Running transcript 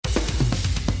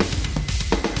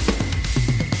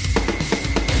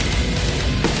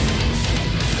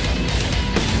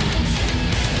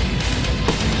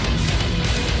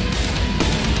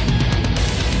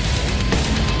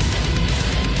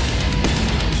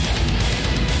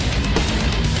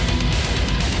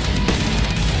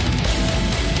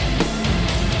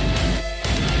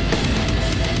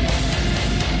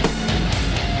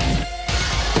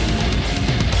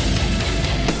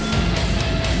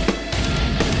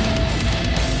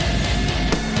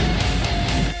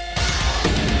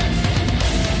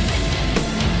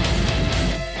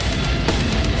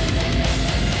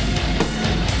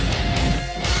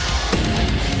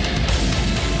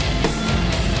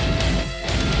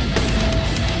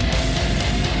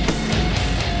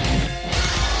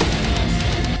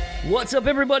What's up,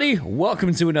 everybody?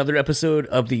 Welcome to another episode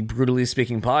of the Brutally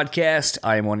Speaking podcast.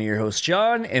 I am one of your hosts,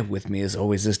 John, and with me, as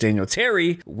always, is Daniel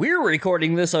Terry. We're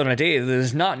recording this on a day that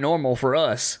is not normal for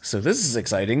us, so this is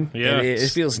exciting. Yeah, it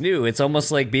feels new. It's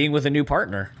almost like being with a new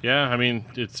partner. Yeah, I mean,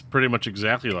 it's pretty much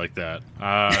exactly like that.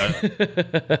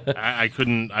 I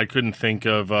couldn't think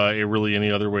of really any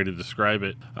other way to describe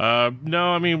it.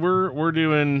 No, I mean, we're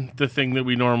doing the thing that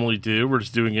we normally do. We're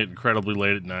just doing it incredibly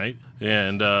late at night.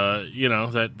 And,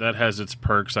 that has its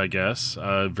perks, I guess.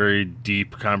 Very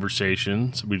deep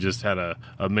conversations. We just had a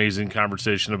amazing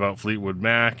conversation about Fleetwood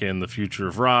Mac and the future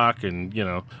of rock and,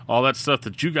 all that stuff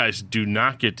that you guys do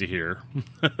not get to hear.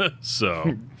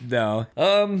 So. No.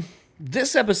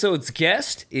 This episode's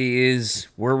guest is,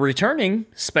 we're returning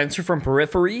Spencer from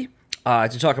Periphery.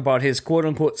 To talk about his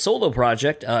quote-unquote solo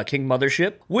project, King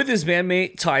Mothership, with his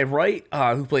bandmate Ty Wright,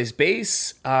 who plays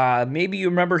bass. Maybe you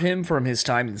remember him from his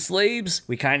time in Slaves.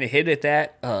 We kind of hit at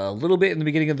that a little bit in the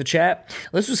beginning of the chat.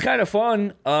 This was kind of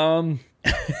fun.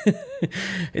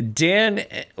 Dan,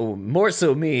 more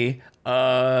so me,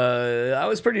 I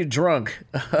was pretty drunk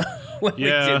when we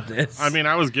did this. I mean,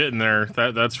 I was getting there,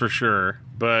 that's for sure.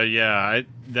 But yeah,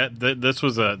 this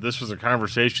was a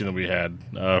conversation that we had,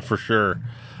 for sure.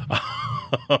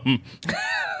 I'm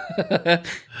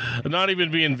not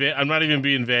even being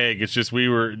vague. It's just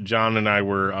John and I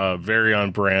were very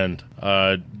on brand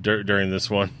during this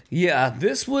one. Yeah,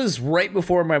 this was right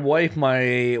before my wife,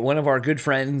 one of our good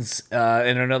friends,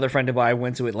 and another friend of mine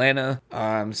went to Atlanta.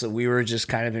 So we were just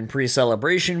kind of in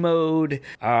pre-celebration mode.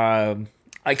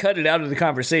 I cut it out of the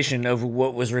conversation of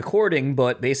what was recording,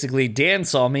 but basically Dan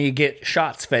saw me get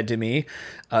shots fed to me,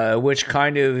 which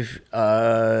kind of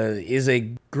is a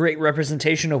great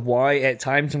representation of why at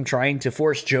times I'm trying to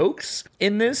force jokes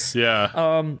in this. Yeah.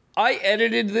 I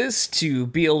edited this to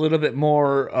be a little bit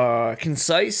more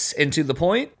concise and to the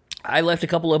point. I left a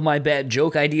couple of my bad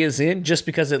joke ideas in just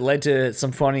because it led to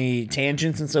some funny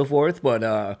tangents and so forth,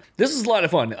 but this is a lot of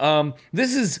fun.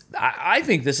 I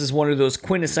think this is one of those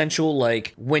quintessential,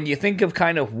 like, when you think of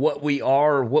kind of what we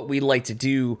are, what we like to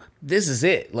do, this is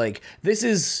it. Like, this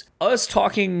is us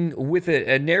talking with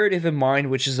a narrative in mind,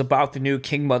 which is about the new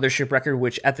King Mothership record,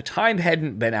 which at the time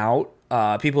hadn't been out.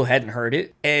 People hadn't heard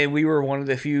it, and we were one of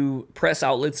the few press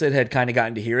outlets that had kind of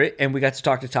gotten to hear it, and we got to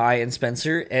talk to Ty and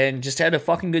Spencer, and just had a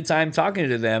fucking good time talking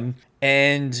to them,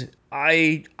 and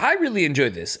I really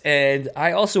enjoyed this, and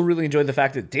I also really enjoyed the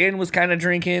fact that Dan was kind of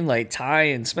drinking, like Ty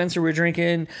and Spencer were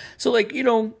drinking, so like,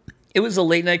 it was a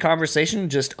late night conversation,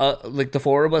 just like the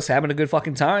four of us having a good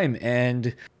fucking time,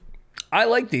 and I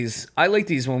like these. I like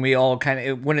these when we all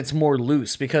when it's more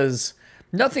loose, because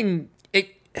nothing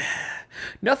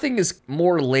is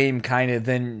more lame kind of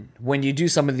than when you do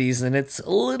some of these and it's a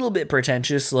little bit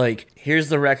pretentious, like, here's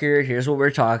the record, here's what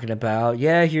we're talking about,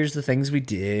 yeah, here's the things we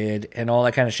did, and all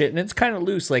that kind of shit, and it's kind of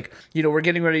loose, like, we're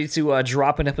getting ready to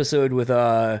drop an episode with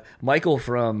Michael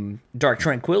from Dark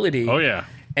Tranquillity. Oh, yeah.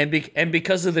 And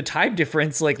because of the time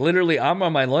difference, like, literally, I'm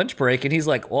on my lunch break, and he's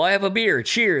like, well, I have a beer,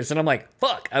 cheers. And I'm like,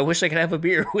 fuck, I wish I could have a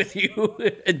beer with you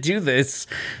and do this.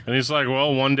 And he's like,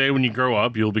 well, one day when you grow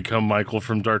up, you'll become Michael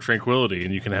from Dark Tranquillity,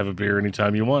 and you can have a beer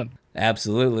anytime you want.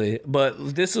 Absolutely.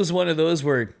 But this was one of those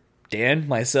where Dan,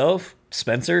 myself,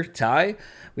 Spencer, Ty,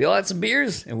 we all had some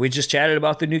beers, and we just chatted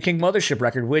about the new King Mothership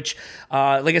record, which,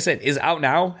 like I said, is out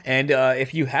now. And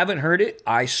if you haven't heard it,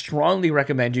 I strongly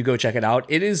recommend you go check it out.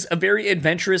 It is a very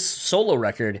adventurous solo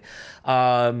record.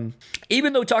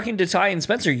 Even though talking to Ty and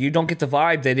Spencer, you don't get the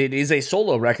vibe that it is a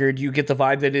solo record. You get the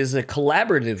vibe that it is a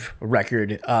collaborative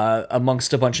record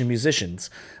amongst a bunch of musicians,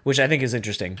 which I think is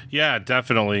interesting. Yeah,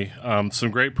 definitely.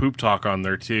 Some great poop talk on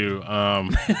there too.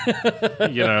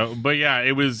 But yeah,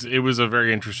 it was a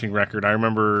very interesting record. I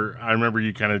remember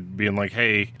you kind of being like,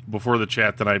 hey, before the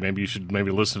chat tonight, maybe you should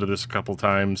listen to this a couple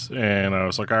times. And I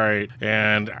was like, all right.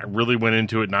 And I really went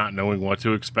into it not knowing what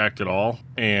to expect at all.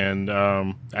 And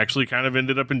actually kind of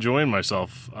ended up enjoying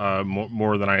myself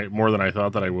more than I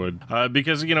thought that I would,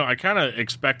 because I kind of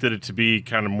expected it to be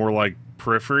kind of more like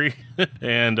Periphery,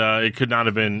 and it could not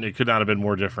have been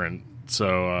more different.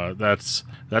 So that's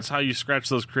how you scratch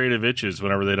those creative itches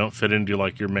whenever they don't fit into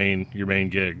like your main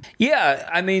gig. Yeah,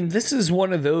 I mean, this is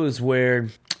one of those where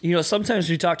sometimes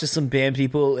we talk to some band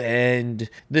people and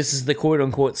this is the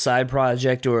quote-unquote side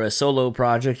project or a solo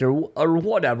project or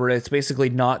whatever. It's basically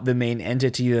not the main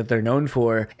entity that they're known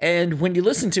for. And when you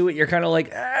listen to it, you're kind of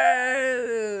like,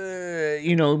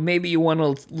 maybe you went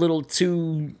a little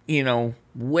too,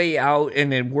 way out and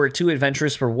then we're too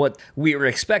adventurous for what we were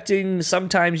expecting.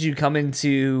 Sometimes you come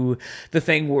into the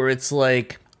thing where it's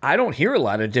like, I don't hear a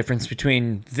lot of difference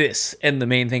between this and the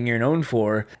main thing you're known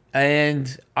for.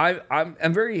 And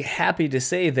I'm very happy to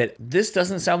say that this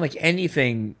doesn't sound like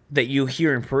anything that you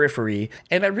hear in Periphery.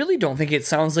 And I really don't think it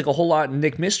sounds like a whole lot in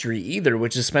Nick Mystery either,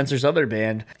 which is Spencer's other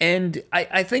band. And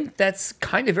I think that's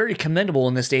kind of very commendable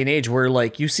in this day and age where,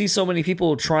 like, you see so many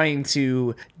people trying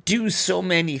to do so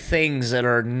many things that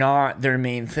are not their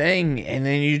main thing. And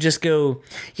then you just go,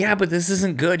 yeah, but this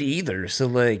isn't good either. So,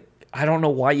 like, I don't know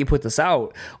why you put this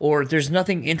out, or there's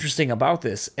nothing interesting about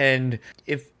this. And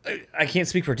if I can't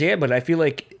speak for Dan, but I feel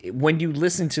like when you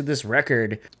listen to this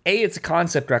record, it's a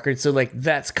concept record, so like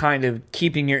that's kind of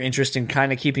keeping your interest and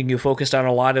kind of keeping you focused on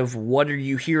a lot of what are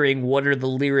you hearing, what are the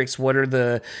lyrics, what are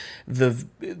the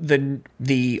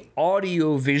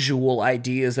audio visual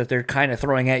ideas that they're kind of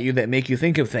throwing at you that make you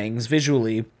think of things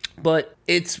visually. But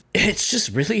it's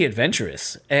just really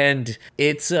adventurous, and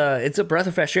it's a breath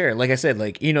of fresh air. Like I said,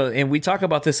 like, you know, and we talk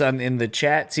about this in the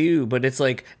chat too, but it's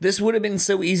like this would have been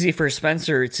so easy for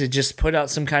Spencer to just put out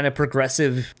some kind of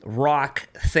progressive rock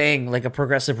thing, like a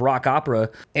progressive rock opera,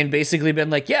 and basically been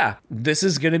like, yeah, this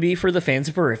is going to be for the fans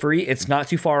of Periphery. It's not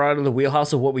too far out of the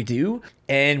wheelhouse of what we do,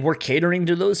 and we're catering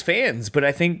to those fans. But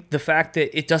I think the fact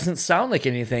that it doesn't sound like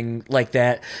anything like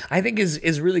that, I think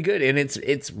is really good, and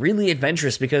it's really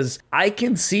adventurous, because I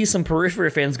can see some Periphery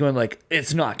fans going like,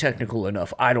 it's not technical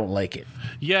enough, I don't like it.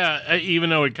 Yeah, even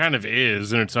though it kind of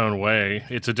is in its own way.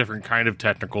 It's a different kind of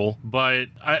technical. But,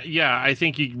 I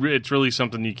think it's really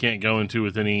something you can't go into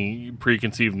with any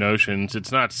preconceived notions.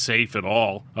 It's not safe at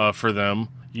all for them,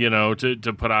 you know,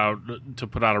 to put out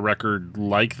a record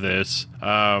like this.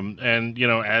 And, you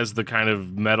know, as the kind of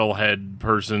metalhead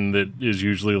person that is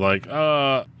usually like,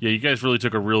 yeah, you guys really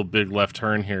took a real big left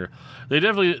turn here. They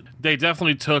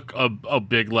definitely took a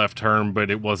big left turn,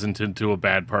 but it wasn't into a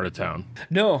bad part of town.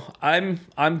 No, I'm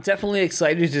definitely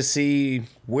excited to see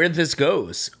where this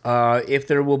goes. If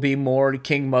there will be more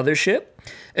King Mothership,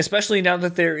 especially now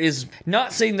that there is,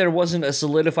 not saying there wasn't a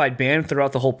solidified band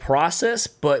throughout the whole process,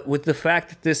 but with the fact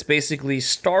that this basically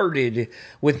started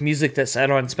with music that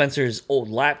sat on Spencer's old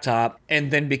laptop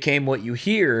and then became what you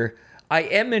hear, I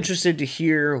am interested to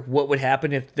hear what would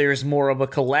happen if there's more of a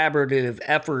collaborative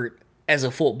effort as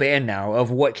a full band now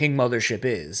of what King Mothership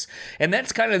is. And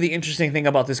that's kind of the interesting thing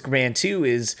about this band too,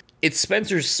 is it's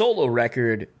Spencer's solo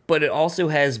record, but it also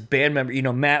has band members, you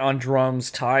know, Matt on drums,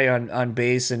 Ty on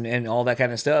bass, and all that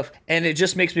kind of stuff. And it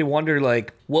just makes me wonder,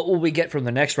 like, what will we get from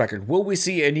the next record? Will we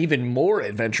see an even more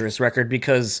adventurous record,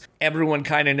 because everyone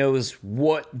kind of knows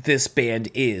what this band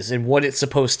is and what it's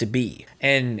supposed to be?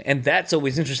 And that's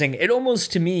always interesting. It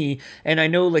almost, to me, and I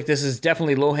know, like, this is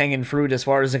definitely low-hanging fruit as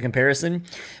far as a comparison,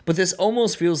 but this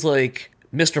almost feels like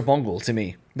Mr. Bungle to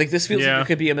me. Like, this feels like it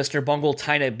could be a Mr. Bungle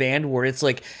kind of band where it's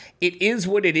like, it is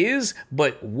what it is,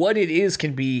 but what it is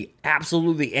can be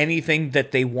absolutely anything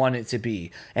that they want it to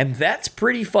be. And that's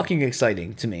pretty fucking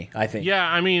exciting to me, I think. Yeah,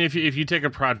 I mean, if you take a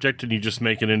project and you just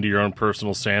make it into your own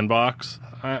personal sandbox,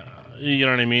 you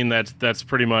know what I mean? That's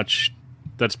pretty much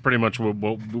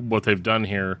what they've done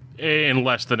here,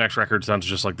 unless the next record sounds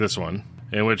just like this one.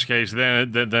 In which case,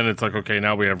 then it's like, okay,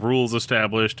 now we have rules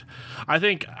established. I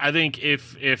think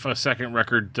if a second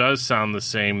record does sound the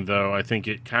same, though, I think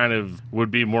it kind of would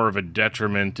be more of a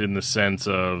detriment in the sense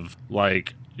of,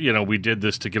 like, you know, we did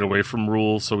this to get away from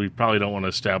rules, so we probably don't want to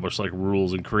establish, like,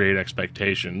 rules and create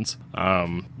expectations.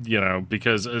 You know,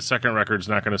 because a second record's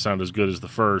not going to sound as good as the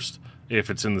first if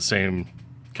it's in the same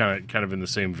kind of in the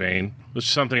same vein, which is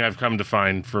something I've come to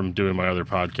find from doing my other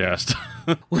podcast.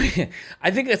 I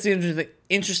think that's the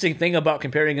interesting thing about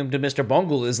comparing him to Mr.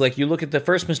 Bungle is, like, you look at the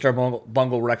first Mr.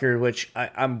 Bungle record, which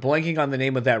I'm blanking on the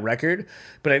name of that record,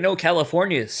 but I know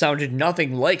California sounded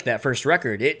nothing like that first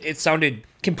record. It sounded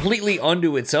completely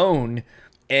unto its own,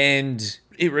 and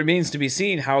it remains to be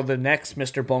seen how the next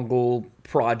Mr. Bungle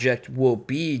project will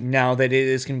be now that it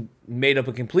is made up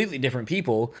of completely different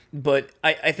people. But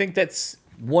I think that's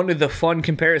one of the fun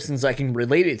comparisons I can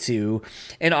relate it to.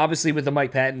 And obviously with the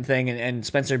Mike Patton thing and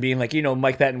Spencer being like, you know,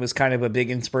 Mike Patton was kind of a big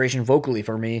inspiration vocally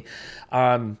for me.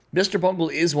 Mr. Bungle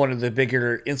is one of the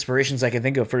bigger inspirations I can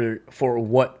think of for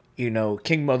what, you know,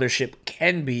 King Mothership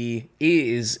can be,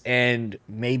 is, and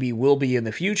maybe will be in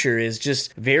the future, is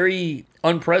just very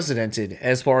unprecedented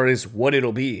as far as what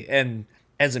it'll be. And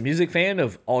as a music fan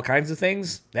of all kinds of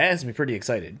things, that has me pretty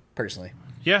excited, personally.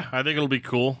 Yeah, I think it'll be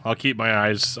cool. I'll keep my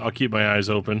eyes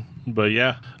open. But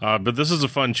yeah, but this is a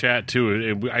fun chat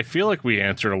too. I feel like we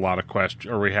answered a lot of questions,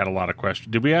 or we had a lot of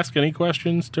questions. Did we ask any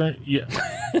questions? Yeah,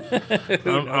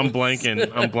 I'm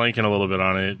blanking a little bit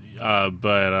on it.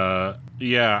 But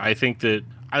yeah, I think that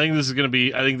I think this is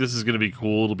gonna be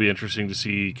cool. It'll be interesting to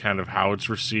see kind of how it's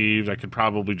received. I could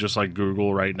probably just like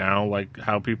Google right now like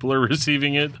how people are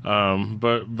receiving it.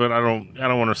 But I don't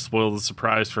want to spoil the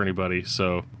surprise for anybody.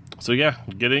 So yeah,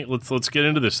 let's get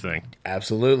into this thing.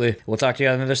 Absolutely. We'll talk to you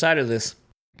on the other side of this.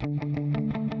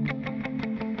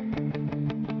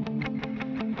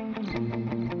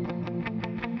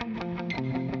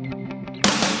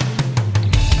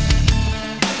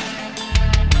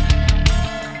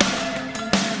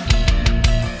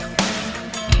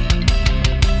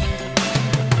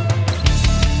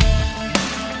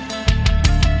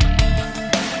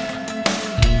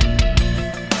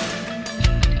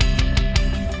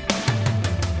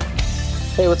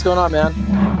 Hey, what's going on, man?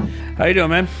 How you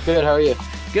doing, man? Good, how are you?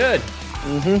 Good.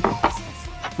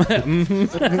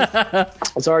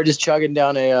 Sorry, just chugging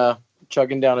down a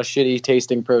shitty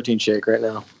tasting protein shake right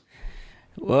now.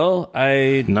 Well,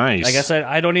 Nice. I guess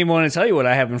I don't even want to tell you what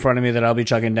I have in front of me that I'll be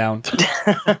chugging down.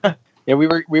 Yeah, we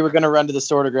were gonna run to the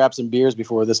store to grab some beers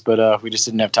before this, but we just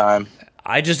didn't have time.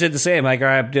 I just did the same. I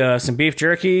grabbed some beef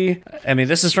jerky. I mean,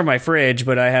 this is from my fridge,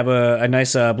 but I have a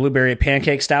nice blueberry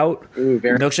pancake stout,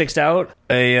 milkshake stout.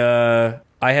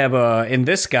 I have in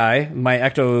this guy, my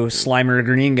Ecto Slimer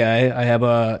Green guy, I have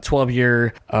a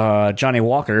 12-year Johnny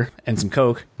Walker and some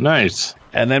Coke. Nice.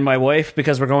 And then my wife,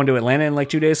 because we're going to Atlanta in like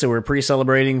 2 days, so we're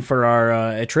pre-celebrating for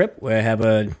our trip. I have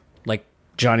a like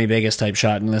Johnny Vegas type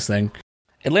shot in this thing.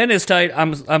 Atlanta is tight.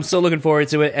 I'm still looking forward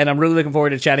to it, and I'm really looking forward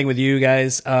to chatting with you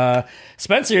guys.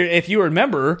 Spencer, if you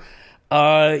remember,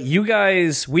 you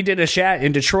guys, we did a chat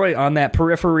in Detroit on that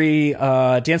Periphery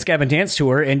Dance Gavin Dance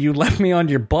tour, and you left me on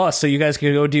your bus so you guys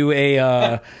could go do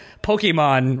a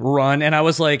Pokemon run, and I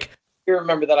was like, You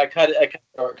remember that I cut it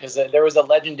short because there was a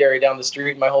legendary down the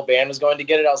street. My whole band was going to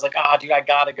get it. I was like, dude, I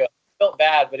gotta go. I felt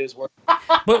bad, but it was worth it.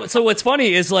 But so what's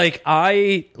funny is like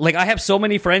I have so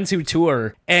many friends who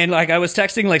tour, and like I was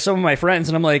texting like some of my friends,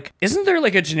 and I'm like, isn't there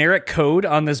like a generic code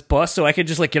on this bus so I could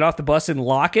just like get off the bus and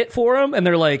lock it for them? And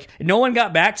they're like, no one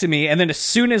got back to me. And then as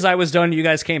soon as I was done, you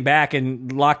guys came back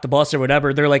and locked the bus or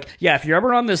whatever. They're like, yeah, if you're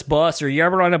ever on this bus or you're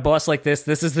ever on a bus like this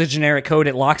is the generic code.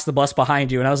 It locks the bus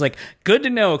behind you. And I was like, good to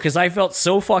know, because I felt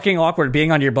so fucking awkward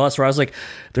being on your bus where I was like,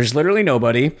 there's literally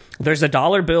nobody. There's a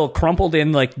dollar bill crumpled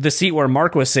in like the seat where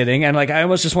Mark was sitting, and like I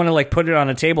almost just want to like put it on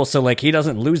a table so like he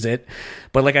doesn't lose it,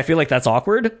 but like I feel like that's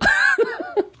awkward.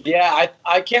 Yeah,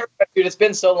 I can't remember, dude. It's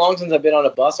been so long since I've been on a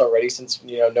bus already, since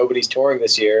nobody's touring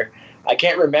this year. I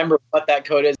can't remember what that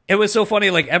code is. It was so funny,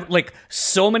 like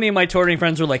so many of my touring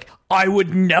friends were like, I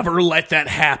would never let that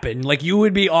happen. Like, you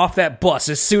would be off that bus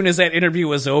as soon as that interview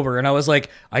was over. And I was like,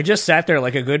 I just sat there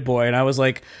like a good boy, and I was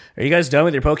like, are you guys done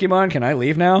with your Pokemon? Can I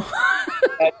leave now?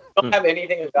 I don't have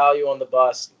anything of value on the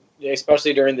bus,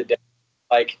 especially during the day.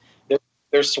 Like,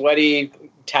 there's sweaty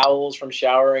towels from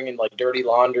showering and like dirty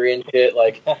laundry and shit.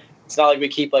 Like, it's not like we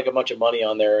keep like a bunch of money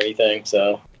on there or anything.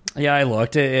 So yeah, I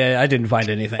looked. I didn't find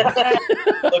anything.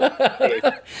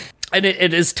 And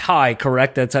it is Ty,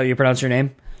 correct? That's how you pronounce your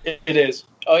name? It is.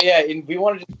 Oh yeah, and we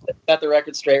wanted to set the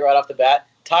record straight right off the bat.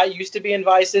 Ty used to be in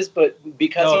Vices, but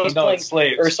because he was playing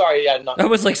Slaves. Or sorry, yeah, no. I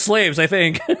was like Slaves, I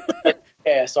think.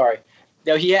 Yeah, sorry.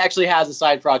 No, he actually has a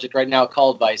side project right now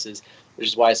called Vices, which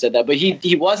is why I said that. But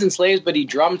he was in Slaves, but he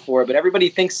drummed for it. But everybody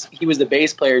thinks he was the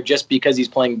bass player just because he's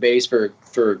playing bass for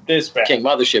This band. King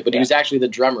Mothership. But he was actually the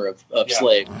drummer of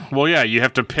Slave. Well, yeah, you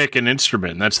have to pick an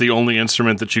instrument. That's the only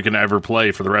instrument that you can ever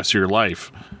play for the rest of your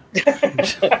life.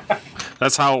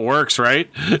 That's how it works, right?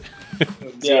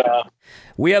 Yeah.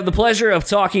 We have the pleasure of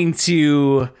talking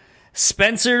to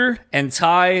Spencer and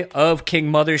Ty of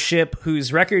King Mothership,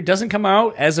 whose record doesn't come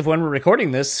out as of when we're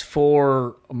recording this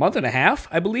for a month and a half,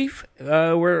 I believe.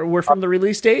 We're from the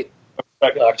release date.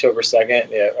 October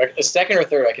 2nd. Yeah, a second or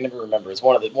third. I can never remember. It's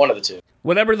one of the two.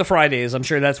 Whatever the Friday is, I'm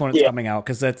sure that's when it's coming out,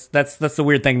 because that's the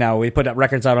weird thing now. We put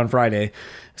records out on Friday,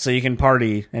 so you can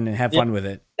party and have fun with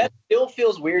it. That still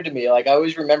feels weird to me. Like, I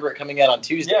always remember it coming out on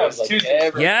Tuesday. Yeah, it's like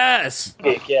Tuesday. Yes.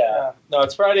 Yeah. No,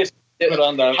 it's Friday.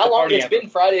 How long? It's been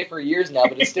Friday for years now,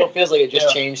 but it still feels like it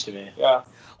just changed to me. Yeah.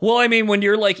 Well, I mean, when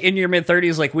you're like in your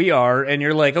mid-30s like we are, and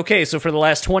you're like, okay, so for the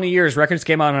last 20 years, records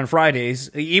came out on Fridays.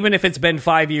 Even if it's been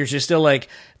 5 years, you're still like,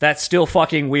 that's still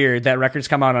fucking weird that records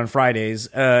come out on Fridays.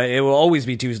 It will always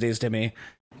be Tuesdays to me.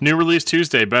 New release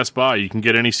Tuesday, Best Buy. You can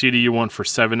get any CD you want for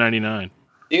 $7.99.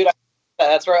 Dude,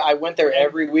 that's right. I went there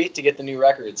every week to get the new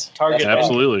records. Target.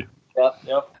 Absolutely.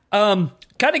 Yep. Kind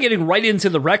of getting right into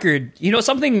the record,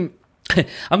 something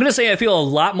I'm going to say I feel a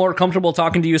lot more comfortable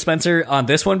talking to you, Spencer, on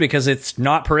this one because it's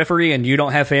not Periphery and you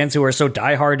don't have fans who are so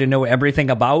diehard and know everything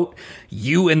about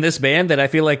you and this band that I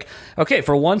feel like, okay,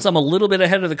 for once I'm a little bit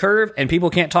ahead of the curve and people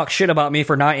can't talk shit about me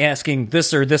for not asking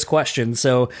this or this question.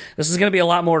 So this is going to be a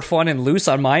lot more fun and loose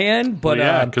on my end. But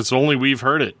yeah, because only we've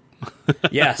heard it.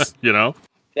 Yes. You know?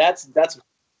 That's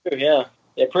true, yeah.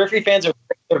 Yeah, Periphery fans are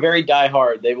very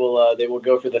diehard. They will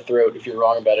go for the throat if you're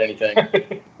wrong about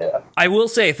anything. Yeah. I will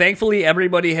say, thankfully,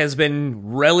 everybody has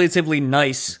been relatively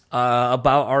nice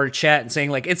about our chat and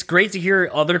saying, like, it's great to hear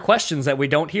other questions that we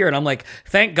don't hear. And I'm like,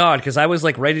 thank God, because I was,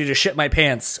 like, ready to shit my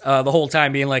pants the whole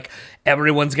time, being like,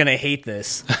 everyone's going to hate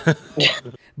this.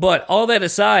 But all that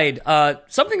aside,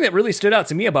 something that really stood out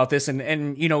to me about this,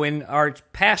 and you know, in our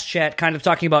past chat, kind of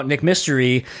talking about Nick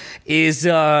Mystery, is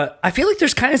I feel like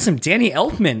there's kind of some Danny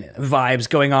Elfman vibes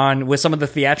going on with some of the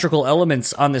theatrical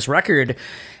elements on this record.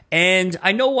 And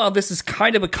I know while this is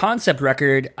kind of a concept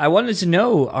record, I wanted to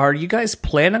know, are you guys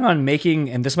planning on making,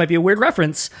 and this might be a weird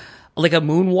reference, like a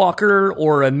Moonwalker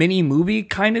or a mini movie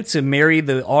kind of to marry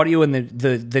the audio and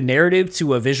the narrative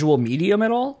to a visual medium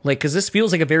at all? Like, because this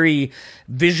feels like a very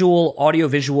visual,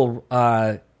 audio-visual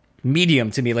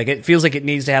medium to me. Like, it feels like it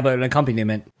needs to have an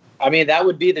accompaniment. I mean, that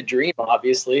would be the dream,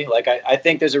 obviously. Like, I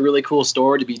think there's a really cool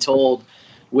story to be told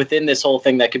within this whole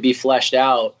thing that could be fleshed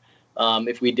out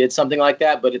if we did something like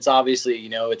that. But it's obviously, you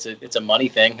know, it's a money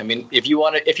thing. I mean, if you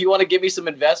want to give me some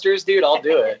investors, dude, I'll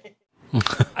do it.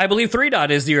 I believe 3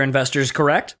 Dot is your investors,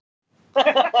 correct?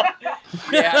 Yeah,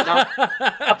 not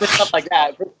stuff like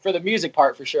that for the music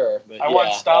part for sure. But I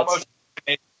want stop motion.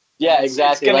 Yeah,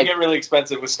 exactly. It's gonna get really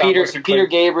expensive with stop motion. Peter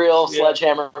Gabriel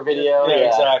Sledgehammer video. Yeah,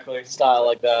 exactly. Style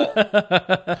like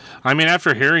that. I mean,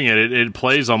 after hearing it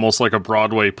plays almost like a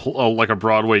Broadway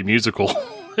musical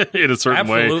in a certain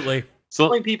way. Absolutely. So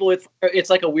telling people it's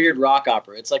like a weird rock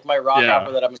opera. It's like my rock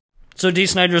opera that I'm. So Dee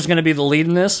Snider is going to be the lead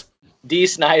in this? Dee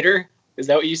Snider? Is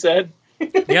that what you said?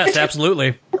 Yes,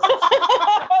 absolutely.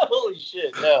 Holy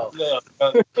shit, no.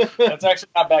 That's actually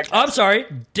not bad. I'm sorry,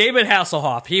 David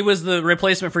Hasselhoff. He was the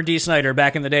replacement for Dee Snider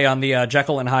back in the day on the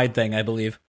Jekyll and Hyde thing, I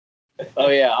believe. Oh,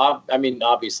 yeah. I mean,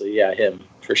 obviously, yeah, him,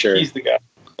 for sure. He's the guy.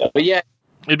 But yeah.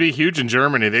 It'd be huge in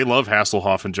Germany. They love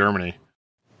Hasselhoff in Germany.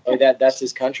 Oh, that's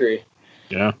his country.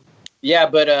 Yeah. Yeah,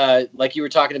 but like you were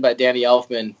talking about Danny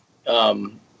Elfman,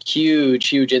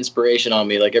 huge inspiration on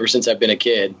me, like ever since I've been a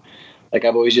kid. Like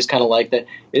I've always just kind of liked that,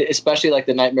 especially like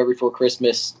the Nightmare Before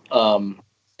Christmas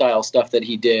style stuff that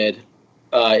he did.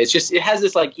 It has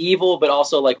this like evil but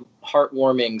also like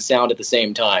heartwarming sound at the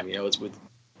same time. You know,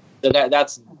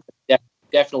 that's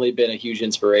definitely been a huge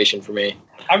inspiration for me.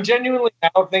 I'm genuinely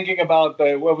now thinking about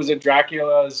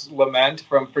Dracula's Lament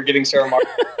from Forgetting Sarah Marshall.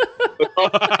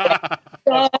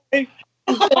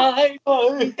 Die.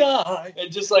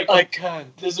 And just like,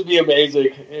 this would be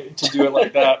amazing to do it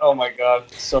like that. Oh my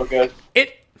god, so good.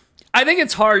 I think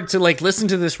it's hard to like listen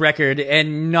to this record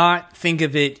and not think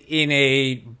of it in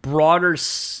a broader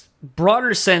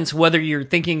sense, whether you're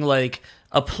thinking like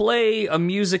a play, a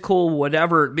musical,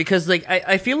 whatever, because like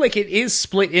I feel like it is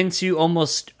split into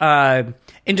almost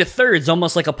into thirds,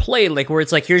 almost like a play, like where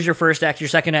it's like, here's your first act, your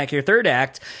second act, your third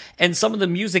act, and some of the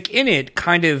music in it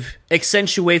kind of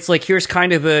accentuates, like here's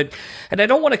kind of and I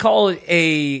don't want to call it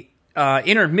a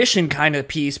intermission kind of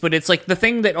piece, but it's like the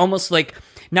thing that almost like,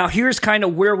 now here's kind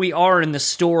of where we are in the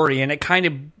story, and it kind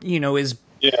of, you know, is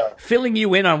filling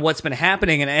you in on what's been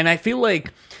happening, and I feel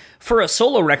like for a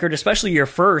solo record, especially your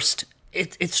first,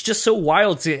 it's just so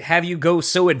wild to have you go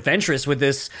so adventurous with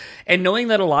this, and knowing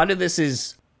that a lot of this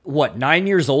is 9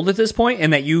 years old at this point,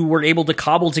 and that you were able to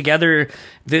cobble together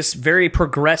this very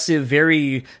progressive,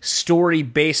 very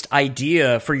story-based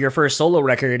idea for your first solo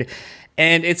record.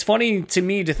 And it's funny to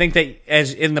me to think that,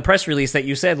 as in the press release that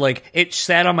you said, like, it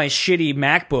sat on my shitty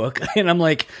MacBook, and I'm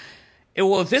like,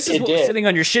 well, if this is what's sitting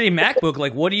on your shitty MacBook,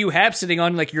 like, what do you have sitting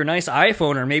on, like, your nice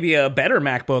iPhone, or maybe a better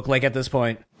MacBook, like, at this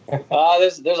point?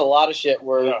 There's a lot of shit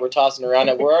we're tossing around.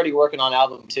 And we're already working on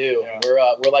album 2. Yeah.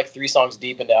 We're like 3 songs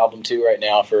deep into album 2 right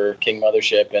now for King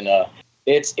Mothership, and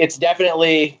it's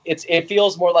definitely it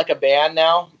feels more like a band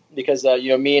now, because you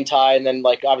know, me and Ty, and then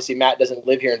like obviously Matt doesn't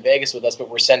live here in Vegas with us, but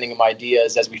we're sending him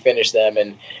ideas as we finish them,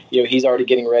 and you know, he's already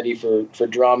getting ready for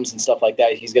drums and stuff like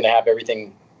that. He's going to have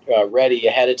everything ready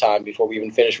ahead of time before we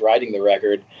even finish writing the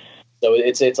record. So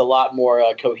it's a lot more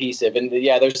cohesive, and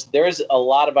yeah, there's a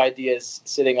lot of ideas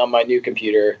sitting on my new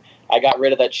computer. I got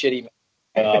rid of that shitty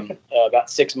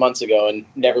about 6 months ago and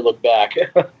never looked back.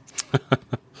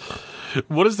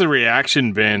 What has the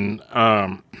reaction been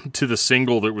to the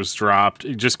single that was dropped?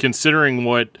 Just considering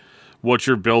what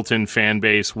your built-in fan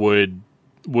base would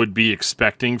would be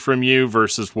expecting from you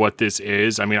versus what this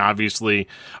is. I mean, obviously,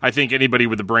 I think anybody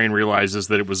with a brain realizes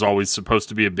that it was always supposed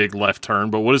to be a big left turn,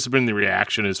 but what has been the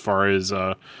reaction as far as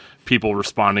people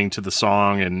responding to the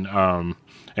song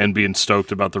and being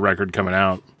stoked about the record coming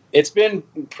out? It's been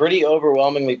pretty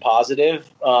overwhelmingly positive.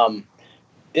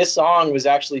 This song was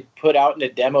actually put out in a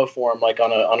demo form, like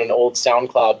on an old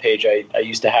SoundCloud page I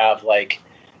used to have, like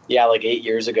 8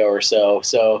 years ago or so.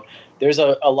 So there's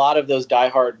a lot of those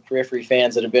diehard Periphery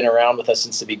fans that have been around with us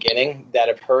since the beginning that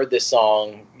have heard this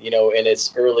song, in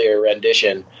its earlier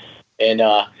rendition. And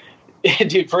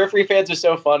dude, Periphery fans are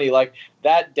so funny. Like,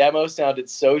 that demo sounded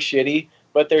so shitty,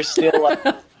 but there's still like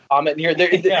comment here.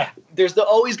 There's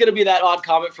always going to be that odd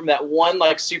comment from that one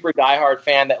like super diehard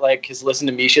fan that like has listened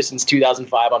to Misha since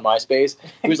 2005 on MySpace,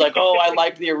 who's like, "Oh, I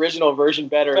liked the original version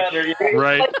better."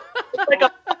 Right. Like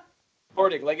a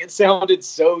recording, like it sounded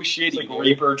so shitty. Like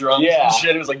Reaper drums and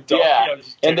shit. It was like,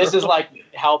 and this is like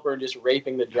Halpern just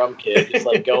raping the drum kit, just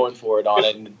like going for it on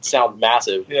it, and it sounds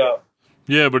massive.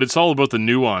 Yeah, but it's all about the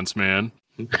nuance, man.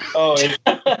 Oh,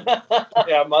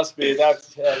 it must be.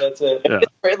 That's it.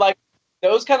 Yeah. Like,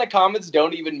 those kind of comments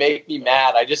don't even make me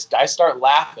mad. I start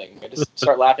laughing. I just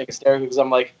start laughing hysterically because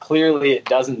I'm like, clearly it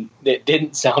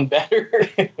didn't sound better.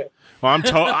 Well,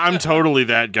 I'm totally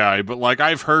that guy, but like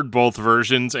I've heard both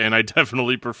versions, and I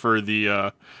definitely prefer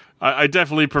the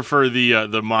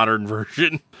the modern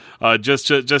version, just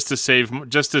to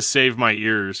save my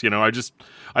ears.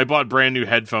 I bought brand new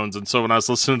headphones, and so when I was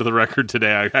listening to the record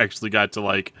today, I actually got to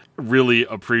like really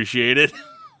appreciate it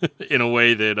in a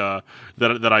way that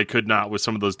I could not with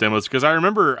some of those demos, because I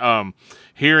remember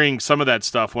hearing some of that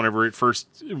stuff whenever it first,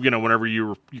 whenever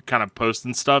you kind of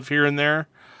posting stuff here and there,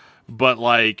 but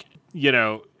like,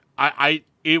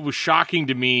 it was shocking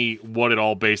to me what it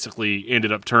all basically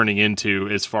ended up turning into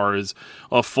as far as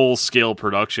a full scale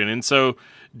production. And so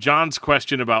John's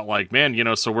question about like, man,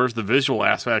 so where's the visual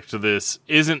aspect to this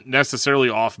isn't necessarily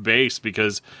off base,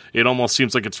 because it almost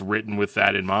seems like it's written with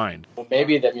that in mind. Well,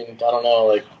 maybe I don't know.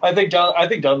 Like, I think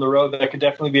down the road that could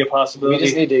definitely be a possibility.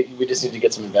 We just need to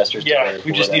get some investors. Yeah,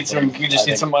 we just need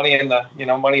some money in the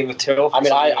money in the till. I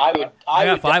mean, I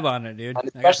got would 5 on it, dude.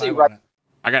 Especially right.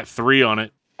 I got 3 on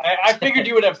it. I figured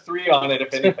you would have 3 on it,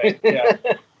 if anything. Yeah.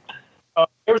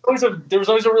 There was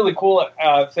always a really cool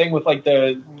thing with like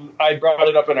I brought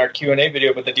it up in our Q&A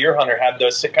video, but the Deer Hunter had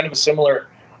this kind of a similar,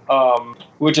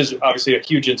 which is obviously a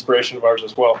huge inspiration of ours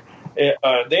as well. They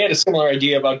had a similar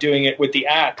idea about doing it with the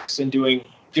axe and doing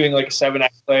like a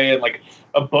 7-act play and like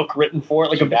a book written for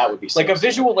it. That would be so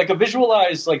like a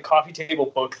visualized like coffee table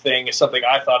book thing is something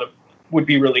I thought would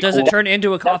be really cool. Does it turn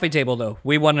into a coffee table though?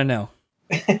 We want to know.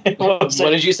 What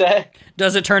did you say?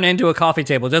 Does it turn into a coffee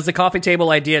table? Does the coffee table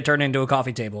idea turn into a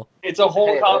coffee table? It's a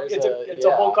whole a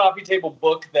whole coffee table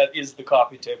book that is the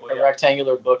coffee table. A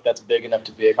rectangular book that's big enough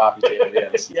to be a coffee table.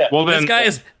 Yes. Yeah. Well, then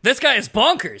this guy is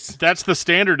bonkers. That's the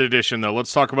standard edition, though.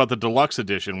 Let's talk about the deluxe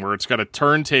edition, where it's got a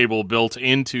turntable built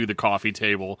into the coffee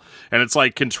table, and it's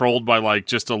like controlled by like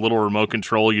just a little remote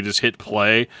control. You just hit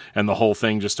play, and the whole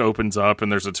thing just opens up,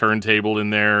 and there's a turntable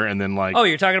in there, and then like, oh,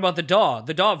 you're talking about the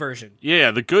DAW version. Yeah,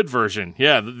 the good version.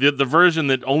 Yeah, the version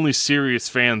that only serious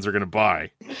fans are going to buy.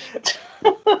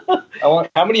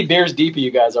 How many beers deep are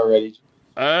you guys already?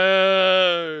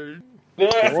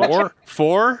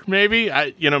 4 maybe.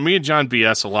 Me and John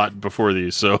BS a lot before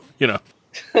these, so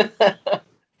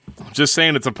just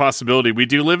saying it's a possibility. We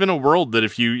do live in a world that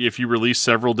if you release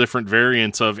several different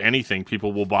variants of anything,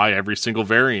 people will buy every single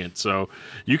variant. So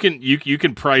you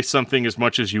can price something as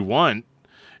much as you want,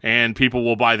 and people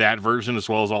will buy that version as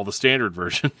well as all the standard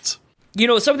versions.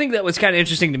 Something that was kind of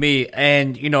interesting to me,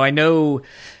 and, I know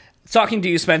talking to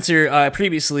you, Spencer,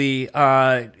 previously,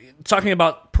 talking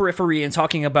about Periphery and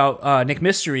talking about Nick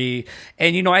Mystery,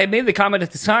 and, I had made the comment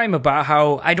at the time about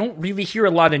how I don't really hear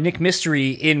a lot of Nick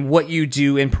Mystery in what you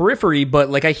do in Periphery, but,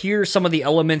 like, I hear some of the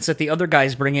elements that the other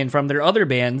guys bring in from their other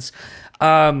bands.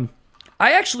 I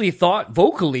actually thought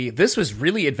vocally this was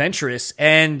really adventurous,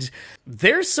 and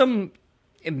there's some...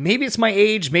 Maybe it's my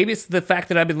age, maybe it's the fact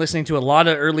that I've been listening to a lot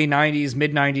of early 90s,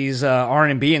 mid-90s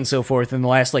R&B and so forth in the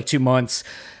last, 2 months.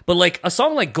 But, a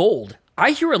song like Gold,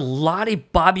 I hear a lot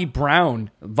of Bobby Brown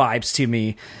vibes to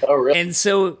me. Oh, really? And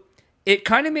so it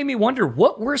kind of made me wonder,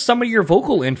 what were some of your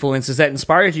vocal influences that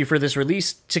inspired you for this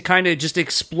release to kind of just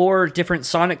explore different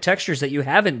sonic textures that you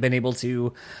haven't been able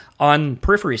to on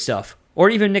Periphery stuff,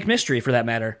 or even Nick Mystery for that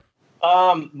matter?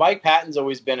 Mike Patton's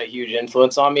always been a huge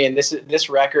influence on me, and this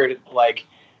record,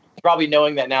 probably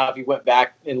knowing that now, if you went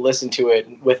back and listened to it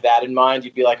with that in mind,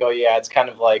 you'd be like, oh yeah, it's kind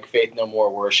of like Faith No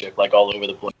More Worship, all over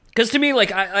the place. Because to me,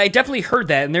 like, I definitely heard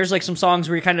that, and there's, like, some songs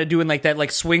where you're kind of doing, like, that,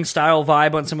 like, swing-style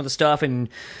vibe on some of the stuff, and,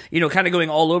 you know, kind of going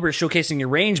all over, showcasing your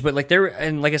range, but, like,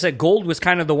 and like I said, Gold was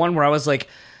kind of the one where I was like,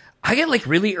 I get, like,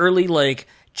 really early, like,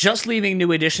 Just Leaving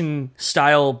New Edition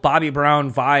style Bobby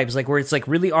Brown vibes, like, where it's, like,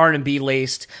 really R&B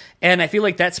laced, and I feel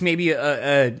like that's maybe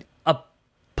a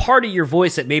part of your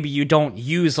voice that maybe you don't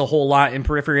use a whole lot in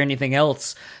Periphery or anything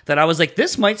else, that I was like,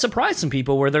 this might surprise some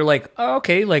people, where they're like, oh,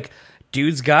 okay, like,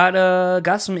 dude's got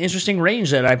some interesting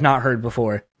range that I've not heard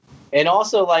before. And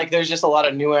also, like, there's just a lot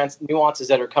of nuances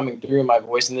that are coming through in my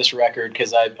voice in this record,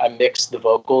 because I mixed the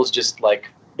vocals just, like,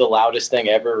 the loudest thing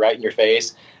ever right in your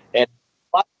face. And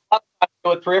a lot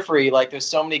with Periphery, like, there's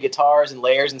so many guitars and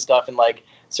layers and stuff, and, like,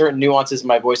 certain nuances in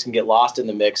my voice can get lost in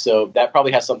the mix, so that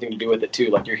probably has something to do with it, too.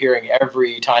 Like, you're hearing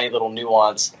every tiny little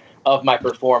nuance of my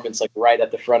performance, like, right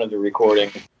at the front of the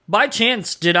recording. By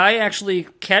chance, did I actually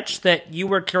catch that you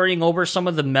were carrying over some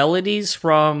of the melodies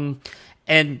from,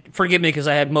 and forgive me because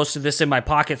I had most of this in my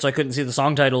pocket so I couldn't see the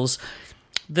song titles,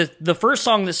 the first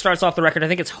song that starts off the record, I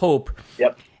think it's Hope.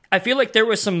 Yep. I feel like there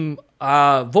was some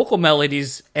vocal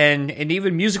melodies and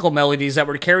even musical melodies that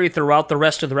were carried throughout the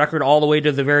rest of the record all the way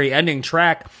to the very ending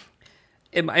track.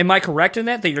 Am I correct in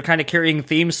that you're kind of carrying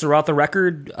themes throughout the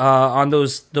record on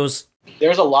those?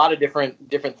 There's a lot of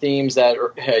different themes that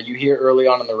you hear early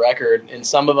on in the record, and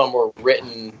some of them were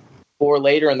written for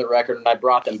later in the record, and I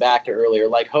brought them back to earlier.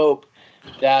 Like Hope,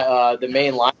 that the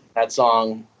main line of that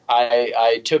song,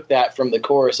 I took that from the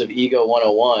chorus of Ego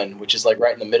 101, which is like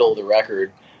right in the middle of the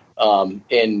record,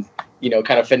 and you know,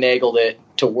 kind of finagled it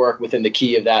to work within the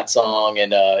key of that song,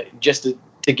 and just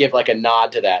to give like a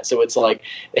nod to that. So it's like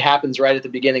it happens right at the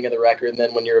beginning of the record, and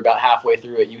then when you're about halfway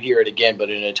through it, you hear it again,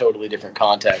 but in a totally different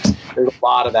context. There's a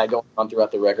lot of that going on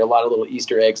throughout the record, a lot of little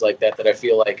Easter eggs like that I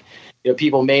feel like, you know,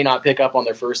 people may not pick up on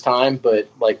their first time, but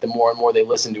like the more and more they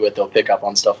listen to it, they'll pick up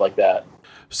on stuff like that.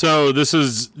 So this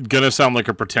is going to sound like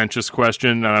a pretentious question,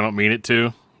 and I don't mean it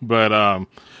to, but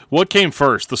what came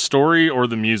first, the story or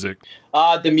the music?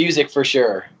 The music for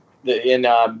sure.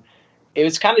 It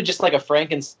was kind of just like a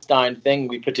Frankenstein thing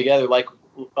we put together. Like,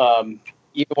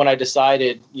 even when I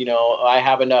decided, you know, I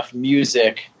have enough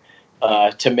music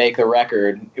to make the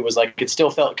record, it was like it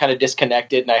still felt kind of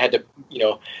disconnected, and I had to, you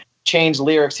know, change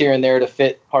lyrics here and there to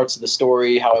fit parts of the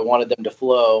story how I wanted them to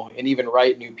flow, and even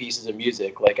write new pieces of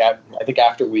music. Like I think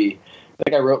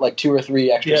I wrote like 2 or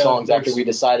 3 extra songs after we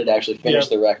decided to actually finish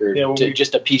the record,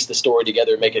 just to piece the story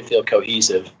together and make it feel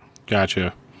cohesive.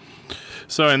 Gotcha.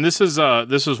 So, and this is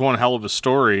one hell of a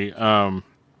story.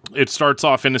 It starts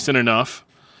off innocent enough.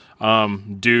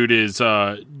 Dude is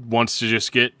wants to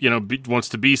just get, you know, wants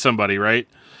to be somebody, right?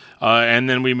 And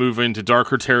then we move into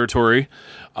darker territory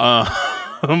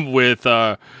with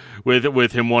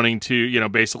him wanting to, you know,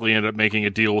 basically end up making a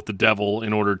deal with the devil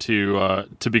in order to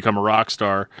become a rock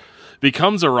star.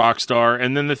 Becomes a rock star,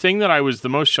 and then the thing that I was the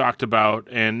most shocked about,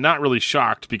 and not really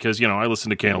shocked because, you know, I listen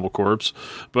to Cannibal Corpse,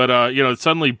 but you know,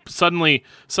 suddenly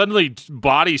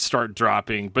bodies start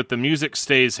dropping, but the music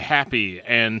stays happy,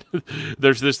 and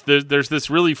there's this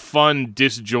really fun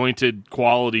disjointed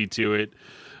quality to it.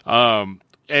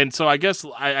 And so I guess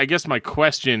my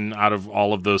question out of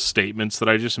all of those statements that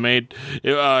I just made,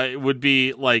 it would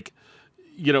be like,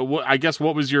 you know, I guess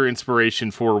what was your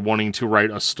inspiration for wanting to write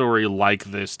a story like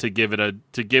this to give it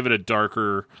a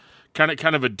darker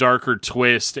kind of a darker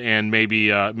twist, and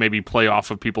maybe play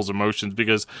off of people's emotions,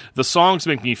 because the songs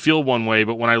make me feel one way,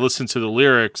 but when I listen to the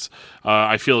lyrics,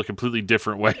 I feel a completely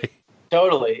different way.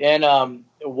 Totally. And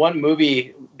one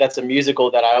movie that's a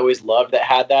musical that I always loved that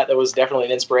had that was definitely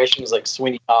an inspiration was like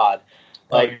Sweeney Todd.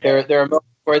 Like there are moments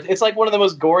where it's like one of the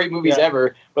most gory movies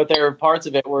ever, but there are parts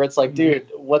of it where it's like, dude,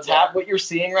 what you're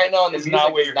seeing right now in the music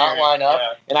does not line up.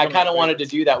 Yeah. And I kind of wanted to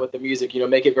do that with the music, you know,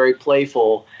 make it very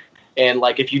playful, and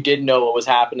like if you didn't know what was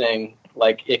happening,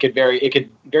 like it could very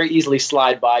easily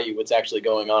slide by you what's actually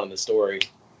going on in the story.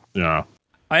 Yeah.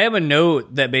 I have a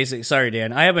note that basically, sorry,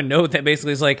 Dan, I have a note that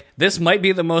basically is like, this might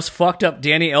be the most fucked up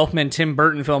Danny Elfman, Tim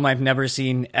Burton film I've never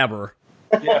seen ever.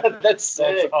 Yeah, that's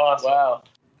awesome. Wow.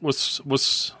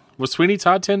 Was Sweeney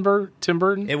Todd Tim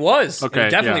Burton? It was. Okay,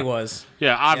 it definitely was.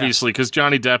 Yeah, obviously, because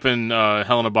Johnny Depp and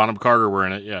Helena Bonham Carter were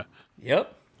in it, yeah.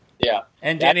 Yep. Yeah.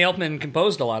 And Danny Elfman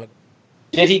composed a lot of it.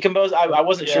 Did he compose? I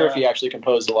wasn't sure if he actually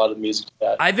composed a lot of the music to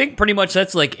that. I think pretty much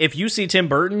that's like, if you see Tim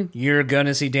Burton, you're going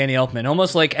to see Danny Elfman.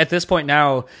 Almost like at this point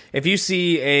now, if you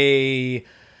see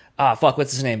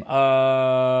what's his name?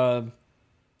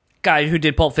 Guy who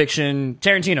did Pulp Fiction,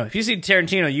 Tarantino. If you see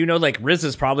Tarantino, you know like Riz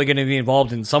is probably going to be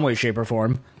involved in some way, shape, or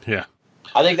form. Yeah.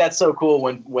 I think that's so cool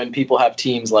when people have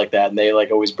teams like that, and they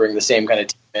like always bring the same kind of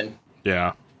team in.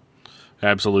 Yeah.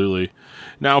 Absolutely.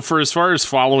 Now, for as far as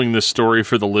following this story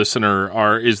for the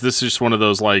listener, is this just one of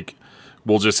those, like,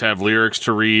 we'll just have lyrics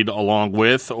to read along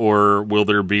with, or will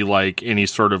there be, like, any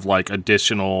sort of, like,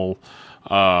 additional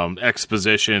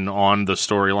exposition on the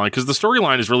storyline? Because the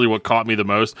storyline is really what caught me the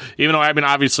most. Even though, I mean,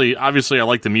 obviously I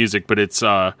like the music, but it's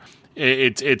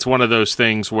one of those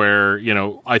things where, you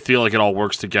know, I feel like it all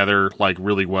works together, like,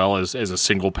 really well as a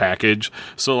single package.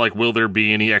 So, like, will there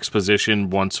be any exposition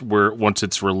once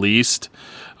it's released,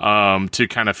 to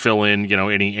kind of fill in, you know,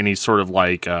 any sort of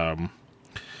like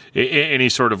any